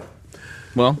 So, yeah.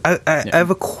 Well, I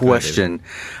have a question.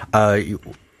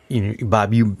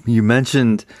 Bob, you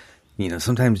mentioned,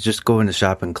 sometimes just going to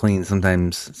shop and clean.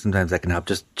 Sometimes that can help.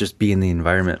 Just be in the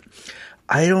environment.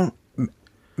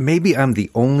 Maybe I'm the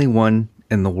only one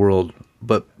in the world,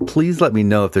 but please let me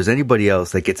know if there's anybody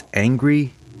else that gets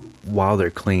angry while they're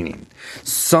cleaning.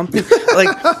 Something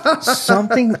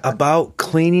about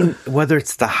cleaning, whether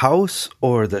it's the house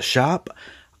or the shop,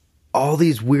 all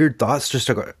these weird thoughts just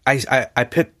start going. I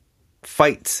pick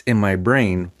fights in my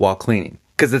brain while cleaning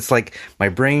because it's like my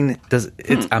brain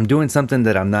I'm doing something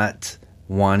that I'm not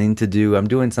wanting to do. I'm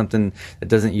doing something that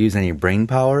doesn't use any brain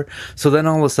power. So then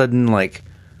all of a sudden, like,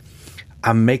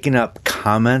 I'm making up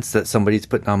comments that somebody's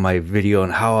putting on my video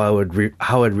and how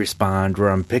I'd respond, where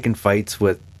I'm picking fights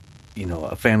with,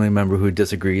 a family member who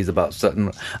disagrees about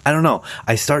something. I don't know.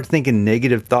 I start thinking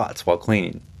negative thoughts while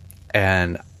cleaning,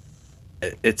 and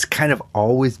it's kind of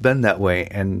always been that way.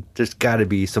 And there's got to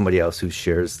be somebody else who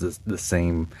shares the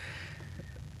same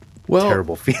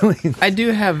terrible feeling. I do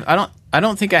have. I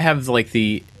don't think I have like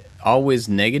the always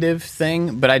negative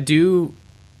thing, but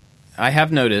I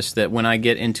have noticed that when I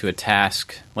get into a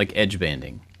task like edge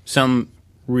banding, some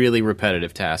really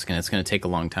repetitive task, and it's going to take a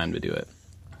long time to do it,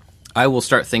 I will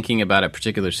start thinking about a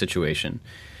particular situation,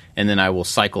 and then I will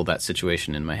cycle that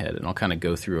situation in my head, and I'll kind of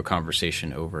go through a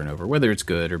conversation over and over, whether it's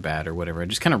good or bad or whatever. I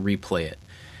just kind of replay it.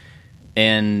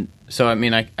 And so,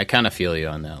 I kind of feel you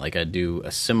on that. Like, I do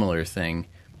a similar thing.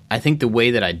 I think the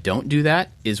way that I don't do that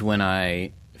is when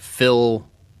I fill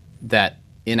that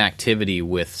inactivity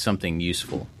with something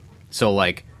useful. So,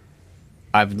 like,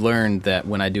 I've learned that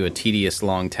when I do a tedious,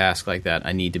 long task like that,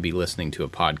 I need to be listening to a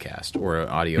podcast or an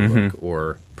audiobook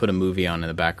or put a movie on in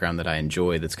the background that I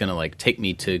enjoy that's going to, like, take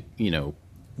me to,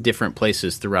 different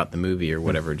places throughout the movie or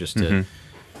whatever just to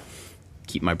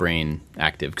keep my brain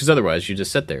active. Because otherwise, you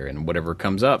just sit there and whatever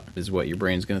comes up is what your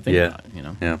brain's going to think about,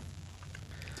 Yeah.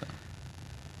 So,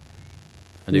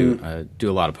 I do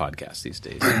a lot of podcasts these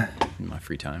days in my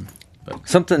free time. But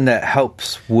something that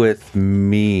helps with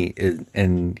me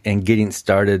and getting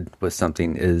started with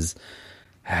something is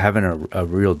having a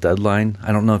real deadline.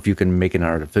 I don't know if you can make an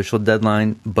artificial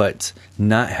deadline, but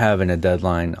not having a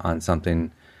deadline on something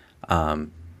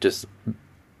just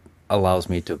allows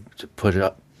me to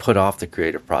put off the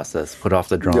creative process, put off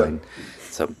the drawing. Yeah.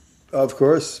 So, of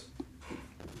course,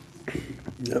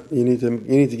 yep. You need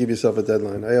to give yourself a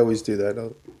deadline. I always do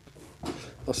that.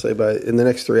 I'll say in the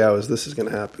next 3 hours, this is going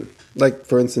to happen. Like,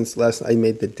 for instance, last night I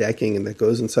made the decking and that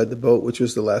goes inside the boat, which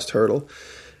was the last hurdle.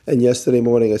 And yesterday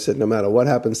morning I said, no matter what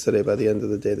happens today, by the end of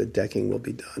the day, the decking will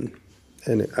be done.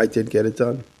 And I did get it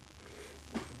done.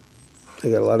 I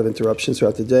got a lot of interruptions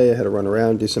throughout the day. I had to run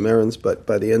around, do some errands, but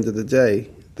by the end of the day,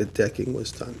 the decking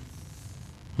was done.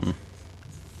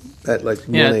 At like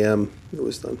 1 a.m., it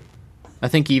was done. I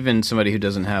think even somebody who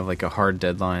doesn't have like a hard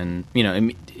deadline,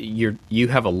 you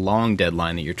have a long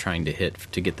deadline that you're trying to hit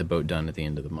to get the boat done at the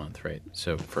end of the month, right?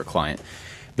 So for a client,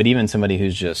 but even somebody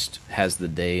who's just has the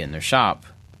day in their shop,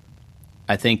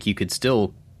 I think you could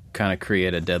still kind of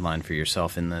create a deadline for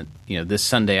yourself in that, this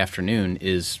Sunday afternoon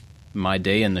is my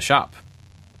day in the shop,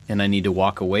 and I need to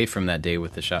walk away from that day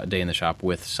with the day in the shop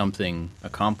with something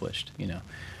accomplished,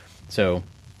 So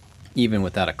even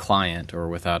without a client or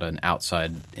without an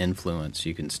outside influence,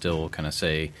 you can still kind of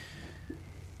say,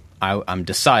 I'm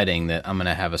deciding that I'm going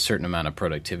to have a certain amount of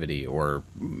productivity or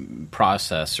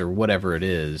process or whatever it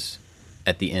is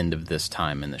at the end of this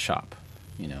time in the shop.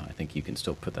 I think you can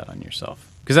still put that on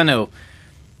yourself. Because I know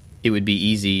it would be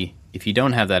easy if you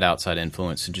don't have that outside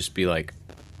influence to just be like,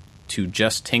 to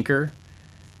just tinker.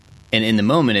 And in the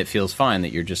moment, it feels fine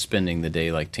that you're just spending the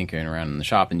day like tinkering around in the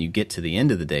shop, and you get to the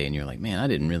end of the day and you're like, man, I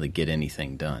didn't really get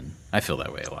anything done. I feel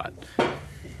that way a lot.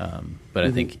 But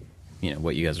I think,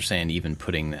 what you guys are saying, even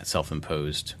putting that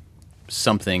self-imposed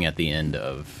something at the end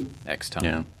of X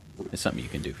time is something you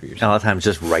can do for yourself. A lot of times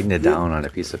just writing it down on a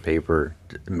piece of paper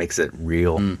makes it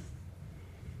real.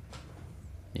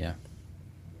 Yeah.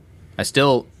 I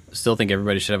still think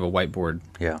everybody should have a whiteboard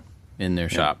in their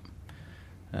shop.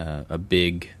 A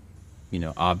big,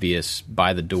 obvious,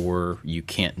 by the door, you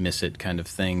can't miss it kind of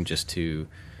thing, just to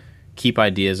keep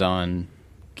ideas on,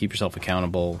 keep yourself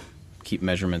accountable, keep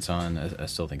measurements on. I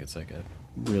still think it's like a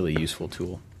really useful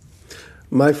tool.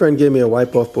 My friend gave me a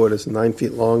wipe-off board. It's 9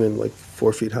 feet long and like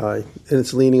 4 feet high, and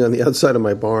it's leaning on the outside of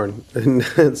my barn, and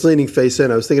it's leaning face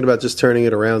in. I was thinking about just turning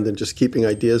it around and just keeping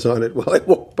ideas on it while I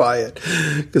walk by it,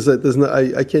 because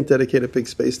I can't dedicate a big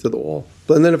space to the wall.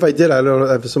 And then if I did, I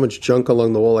have so much junk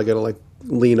along the wall. I got to like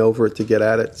lean over it to get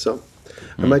at it. So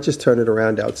I might just turn it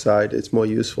around outside. It's more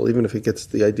useful, even if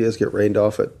the ideas get rained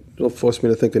off it. It'll force me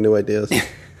to think of new ideas.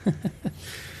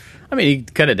 I mean, you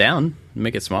cut it down,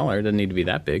 make it smaller. It doesn't need to be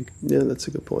that big. Yeah, that's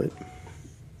a good point.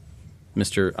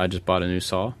 I just bought a new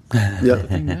saw.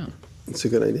 Yeah, it's a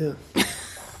good idea.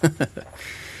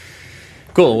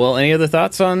 Cool. Well, any other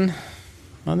thoughts on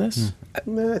this?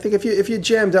 I think if you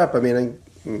jammed up,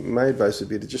 my advice would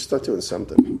be to just start doing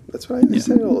something. That's what I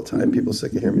say all the time. People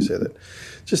sick of hearing me say that.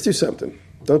 Just do something.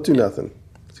 Don't do nothing,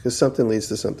 because something leads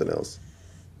to something else.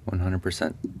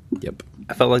 100%. Yep.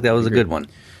 I felt like that was a good one.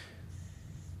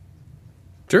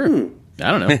 Sure.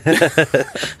 I don't know.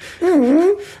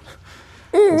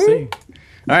 We'll see.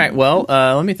 All right. Well,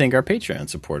 let me thank our Patreon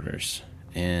supporters.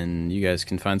 And you guys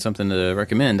can find something to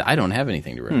recommend. I don't have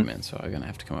anything to recommend, so I'm going to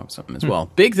have to come up with something as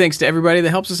well. Big thanks to everybody that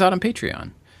helps us out on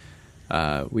Patreon.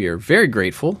 We are very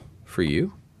grateful for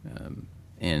you.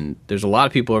 And there's a lot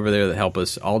of people over there that help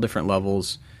us, all different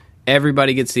levels.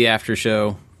 Everybody gets the after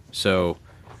show, so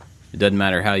it doesn't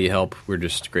matter how you help. We're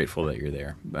just grateful that you're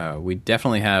there. We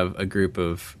definitely have a group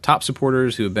of top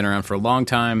supporters who have been around for a long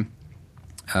time,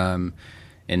 and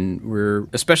we're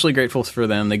especially grateful for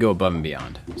them. They go above and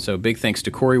beyond. So big thanks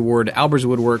to Corey Ward, Albers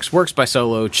Woodworks, Works by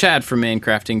Solo, Chad from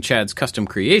Mancrafting, Chad's Custom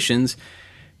Creations,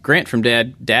 Grant from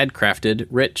Dad Crafted,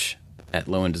 Rich at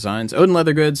Low End Designs, Odin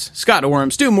Leather Goods, Scott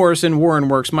Orem, Stu Morrison, Warren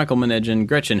Works, Michael Menedjan,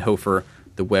 Gretchen Hofer,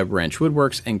 The Web Ranch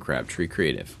Woodworks, and Crabtree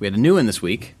Creative. We had a new one this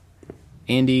week.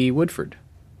 Andy Woodford.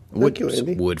 Thank you,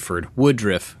 Andy.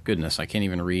 Woodruff. Goodness, I can't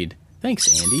even read. Thanks,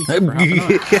 Andy. For hopping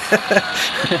on.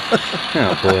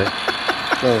 Oh, boy.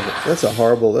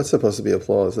 Oh, that's supposed to be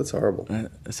applause. That's horrible.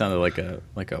 It sounded like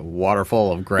a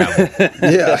waterfall of gravel.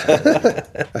 Yeah.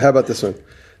 How about this one?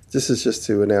 This is just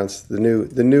to announce the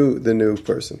new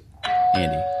person.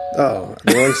 Andy. Oh,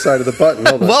 the wrong side of the button.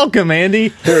 Hold on. Welcome, Andy.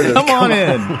 Here it is. Come on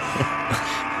in.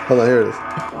 Hold on, here it is.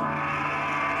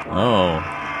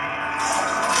 Oh.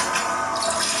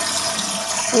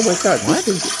 Oh my God! What?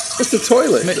 It's the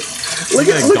toilet. Look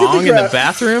at a gong in the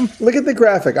bathroom. Look at the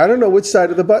graphic. I don't know which side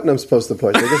of the button I'm supposed to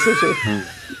push. I guess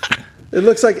it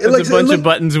looks like There's a bunch of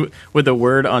buttons with a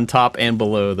word on top and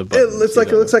below the button. It looks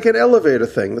like an elevator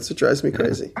thing. That's what drives me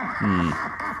crazy.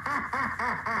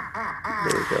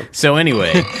 There you go. So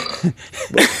anyway,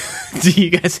 do you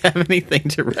guys have anything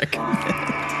to recommend?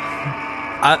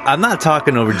 I'm not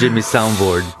talking over Jimmy's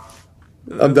soundboard.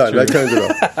 I'm done. I turned it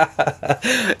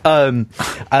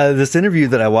off. This interview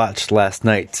that I watched last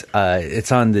night,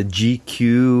 it's on the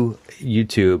GQ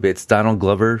YouTube. It's Donald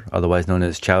Glover, otherwise known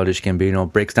as Childish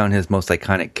Gambino, breaks down his most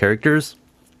iconic characters,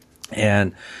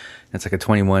 and it's like a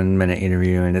 21-minute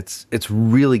interview, and it's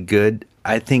really good.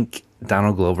 I think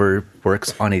Donald Glover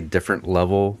works on a different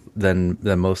level than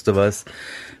most of us.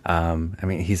 I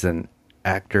mean, he's an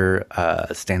actor,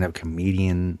 a stand-up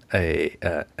comedian,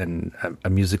 a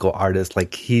musical artist.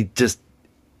 Like he's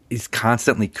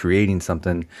constantly creating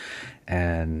something,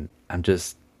 and I'm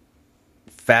just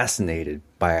fascinated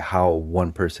by how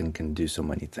one person can do so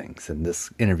many things. And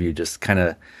this interview just kind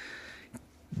of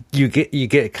you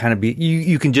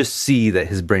can just see that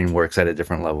his brain works at a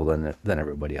different level than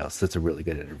everybody else. It's a really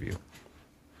good interview.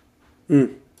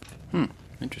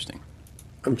 Interesting.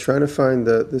 I'm trying to find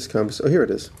this conversation. Oh, here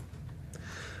it is.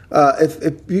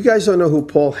 If you guys don't know who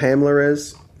Paul Hamler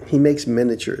is, he makes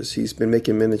miniatures. He's been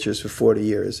making miniatures for 40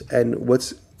 years. And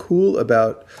what's cool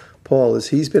about Paul is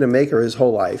he's been a maker his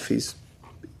whole life. He's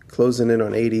closing in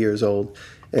on 80 years old.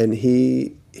 And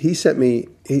he sent me,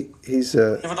 he's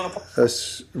a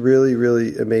really,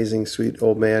 really amazing, sweet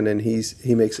old man, and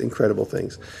he makes incredible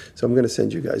things. So I'm going to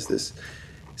send you guys this.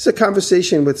 It's a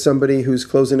conversation with somebody who's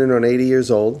closing in on 80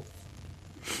 years old.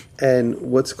 And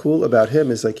what's cool about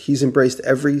him is like he's embraced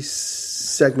every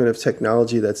segment of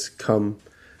technology that's come.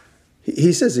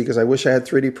 He says, he goes, I wish I had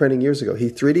 3D printing years ago. He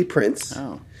 3D prints.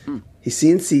 Oh. He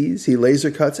CNCs. He laser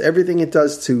cuts. Everything it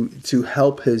does to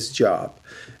help his job.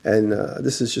 And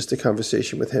this is just a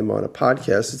conversation with him on a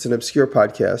podcast. It's an obscure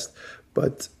podcast,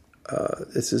 but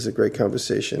this is a great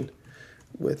conversation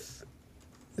with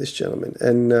this gentleman.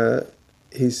 And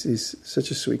he's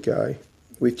such a sweet guy.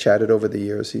 We've chatted over the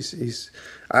years.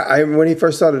 When he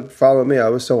first started following me, I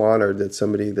was so honored that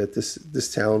somebody that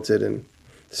this talented and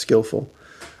skillful.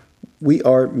 We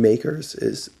Are Makers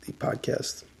is the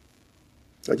podcast.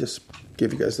 I just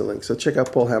gave you guys the link. So check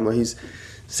out Paul Hamler. He's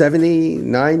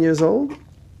 79 years old,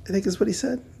 I think is what he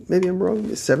said. Maybe I'm wrong.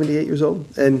 He's 78 years old.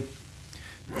 And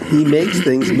he makes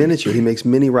things miniature. He makes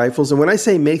mini rifles. And when I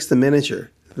say makes the miniature,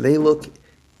 they look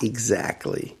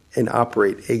exactly and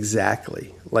operate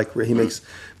exactly like he makes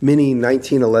mini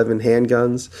 1911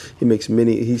 handguns. He makes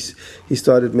he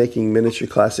started making miniature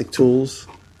classic tools.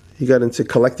 He got into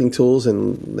collecting tools,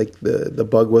 and like the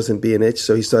bug wasn't being itched,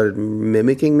 so he started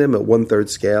mimicking them at 1/3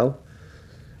 scale.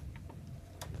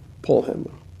 Paul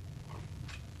Hamler.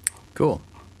 Cool.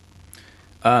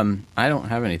 I don't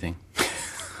have anything.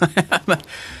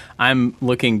 I'm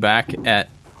looking back at.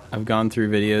 I've gone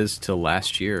through videos till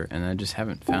last year, and I just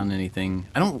haven't found anything.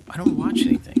 I don't watch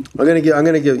anything. I'm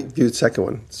gonna give you the second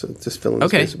one. So just fill in the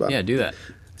space about. Yeah, do that.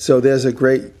 So there's a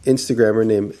great Instagrammer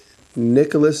named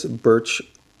Nicholas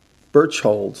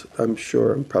Berchtold. I'm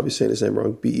sure I'm probably saying his name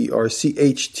wrong.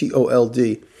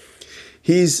 Berchtold.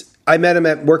 I met him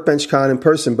at Workbench Con in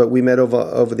person, but we met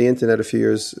over the internet about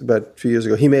a few years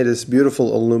ago. He made this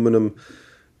beautiful aluminum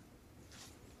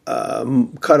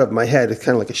cut of my head. It's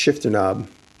kind of like a shifter knob,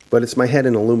 but it's my head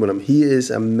in aluminum. He is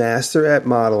a master at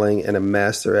modeling and a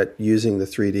master at using the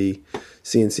 3D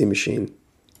CNC machine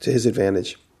to his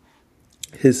advantage.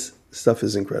 His stuff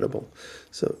is incredible.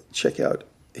 So check out.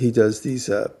 He does these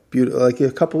beautiful. Like a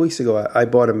couple weeks ago, I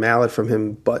bought a mallet from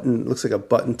him. Looks like a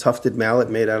button tufted mallet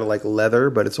made out of like leather,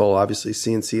 but it's all obviously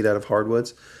CNC'd out of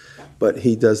hardwoods. But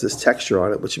he does this texture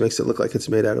on it, which makes it look like it's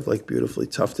made out of like beautifully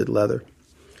tufted leather.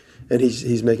 And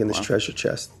he's making this treasure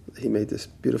chest. He made this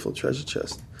beautiful treasure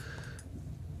chest.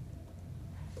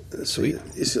 So you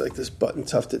see like this button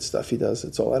tufted stuff he does.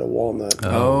 It's all out of walnut.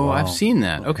 Oh, wow. I've seen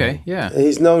that. Okay, yeah. And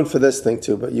he's known for this thing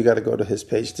too, but you got to go to his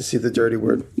page to see the dirty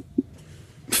word.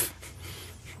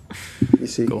 You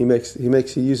see, cool.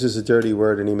 He uses a dirty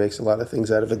word, and he makes a lot of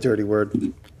things out of a dirty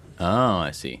word. Oh,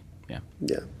 I see. Yeah.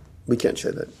 Yeah, we can't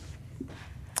say that.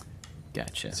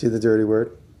 Gotcha. See the dirty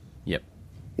word? Yep.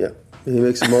 Yeah, he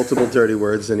makes multiple dirty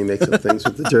words, and he makes up things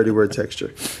with the dirty word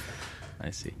texture. I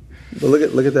see. But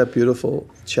look at that beautiful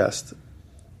chest.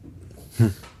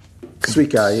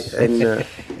 Sweet guy, and I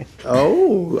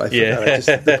forgot.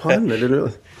 The pun. I didn't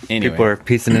really. Anyway. People are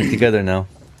piecing it together now.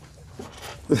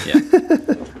 Yeah.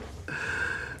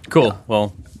 Cool.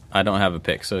 Well, I don't have a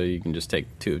pick, so you can just take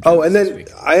two. Oh, and then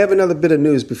I have another bit of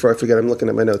news before I forget. I'm looking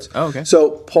at my notes. Oh, okay.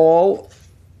 So Paul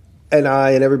and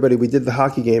I and everybody, we did the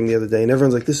hockey game the other day, and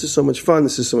everyone's like, "This is so much fun!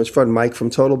 This is so much fun!" Mike from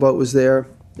Total Boat was there,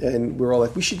 and we're all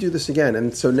like, "We should do this again."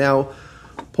 And so now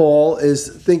Paul is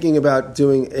thinking about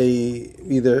doing a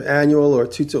either annual or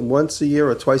once a year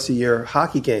or twice a year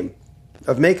hockey game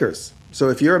of makers. So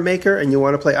if you're a maker and you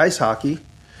want to play ice hockey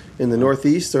in the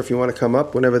Northeast, or if you want to come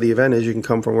up, whenever the event is, you can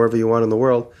come from wherever you want in the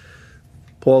world.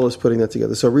 Paul is putting that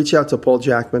together. So reach out to Paul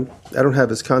Jackman. I don't have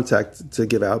his contact to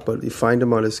give out, but you find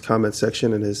him on his comment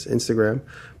section and his Instagram.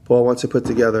 Paul wants to put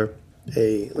together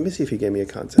let me see if he gave me a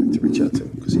contact to reach out to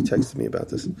him, because he texted me about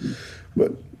this.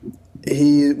 But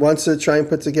he wants to try and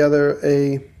put together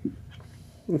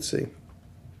let's see.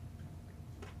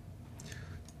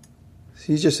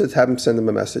 He just said have him send him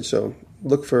a message. So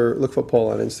look for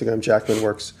Paul on Instagram. Jackman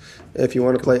Works. If you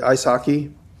want to play ice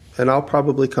hockey, and I'll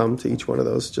probably come to each one of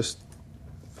those just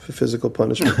for physical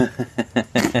punishment.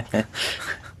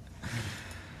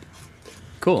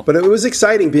 Cool. But it was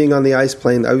exciting being on the ice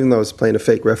playing, even though I was playing a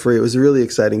fake referee, it was really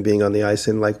exciting being on the ice.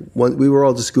 And like we were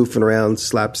all just goofing around,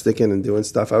 slapsticking and doing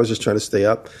stuff. I was just trying to stay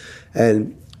up.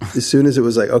 And as soon as it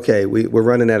was like, okay, we're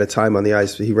running out of time on the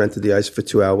ice, he rented the ice for a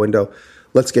 2-hour window.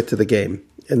 Let's get to the game.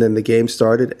 And then the game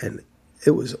started, and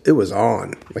it was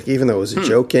on. Like, even though it was a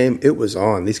joke game, it was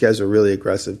on. These guys were really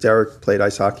aggressive. Derek played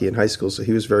ice hockey in high school, so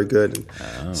he was very good.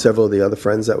 And several of the other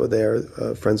friends that were there,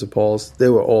 friends of Paul's, they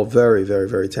were all very, very,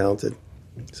 very talented.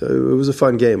 So it was a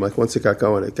fun game. Like, once it got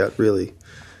going, it got really,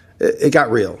 it got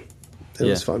real. It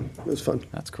was fun. It was fun.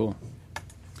 That's cool.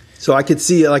 So I could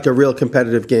see like a real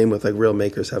competitive game with like real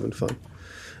makers having fun.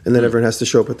 And then everyone has to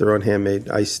show up with their own handmade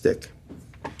ice stick,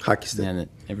 hockey stick. And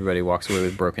everybody walks away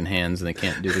with broken hands and they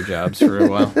can't do their jobs for a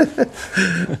while.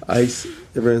 Ice.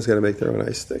 Everyone's got to make their own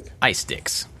ice stick. Ice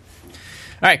sticks.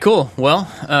 All right, cool. Well,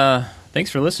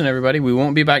 thanks for listening, everybody. We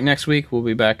won't be back next week. We'll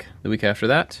be back the week after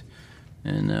that.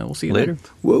 And we'll see you later.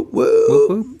 Whoa, whoa. Whoop,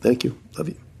 whoop. Thank you. Love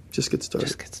you. Just get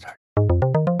started.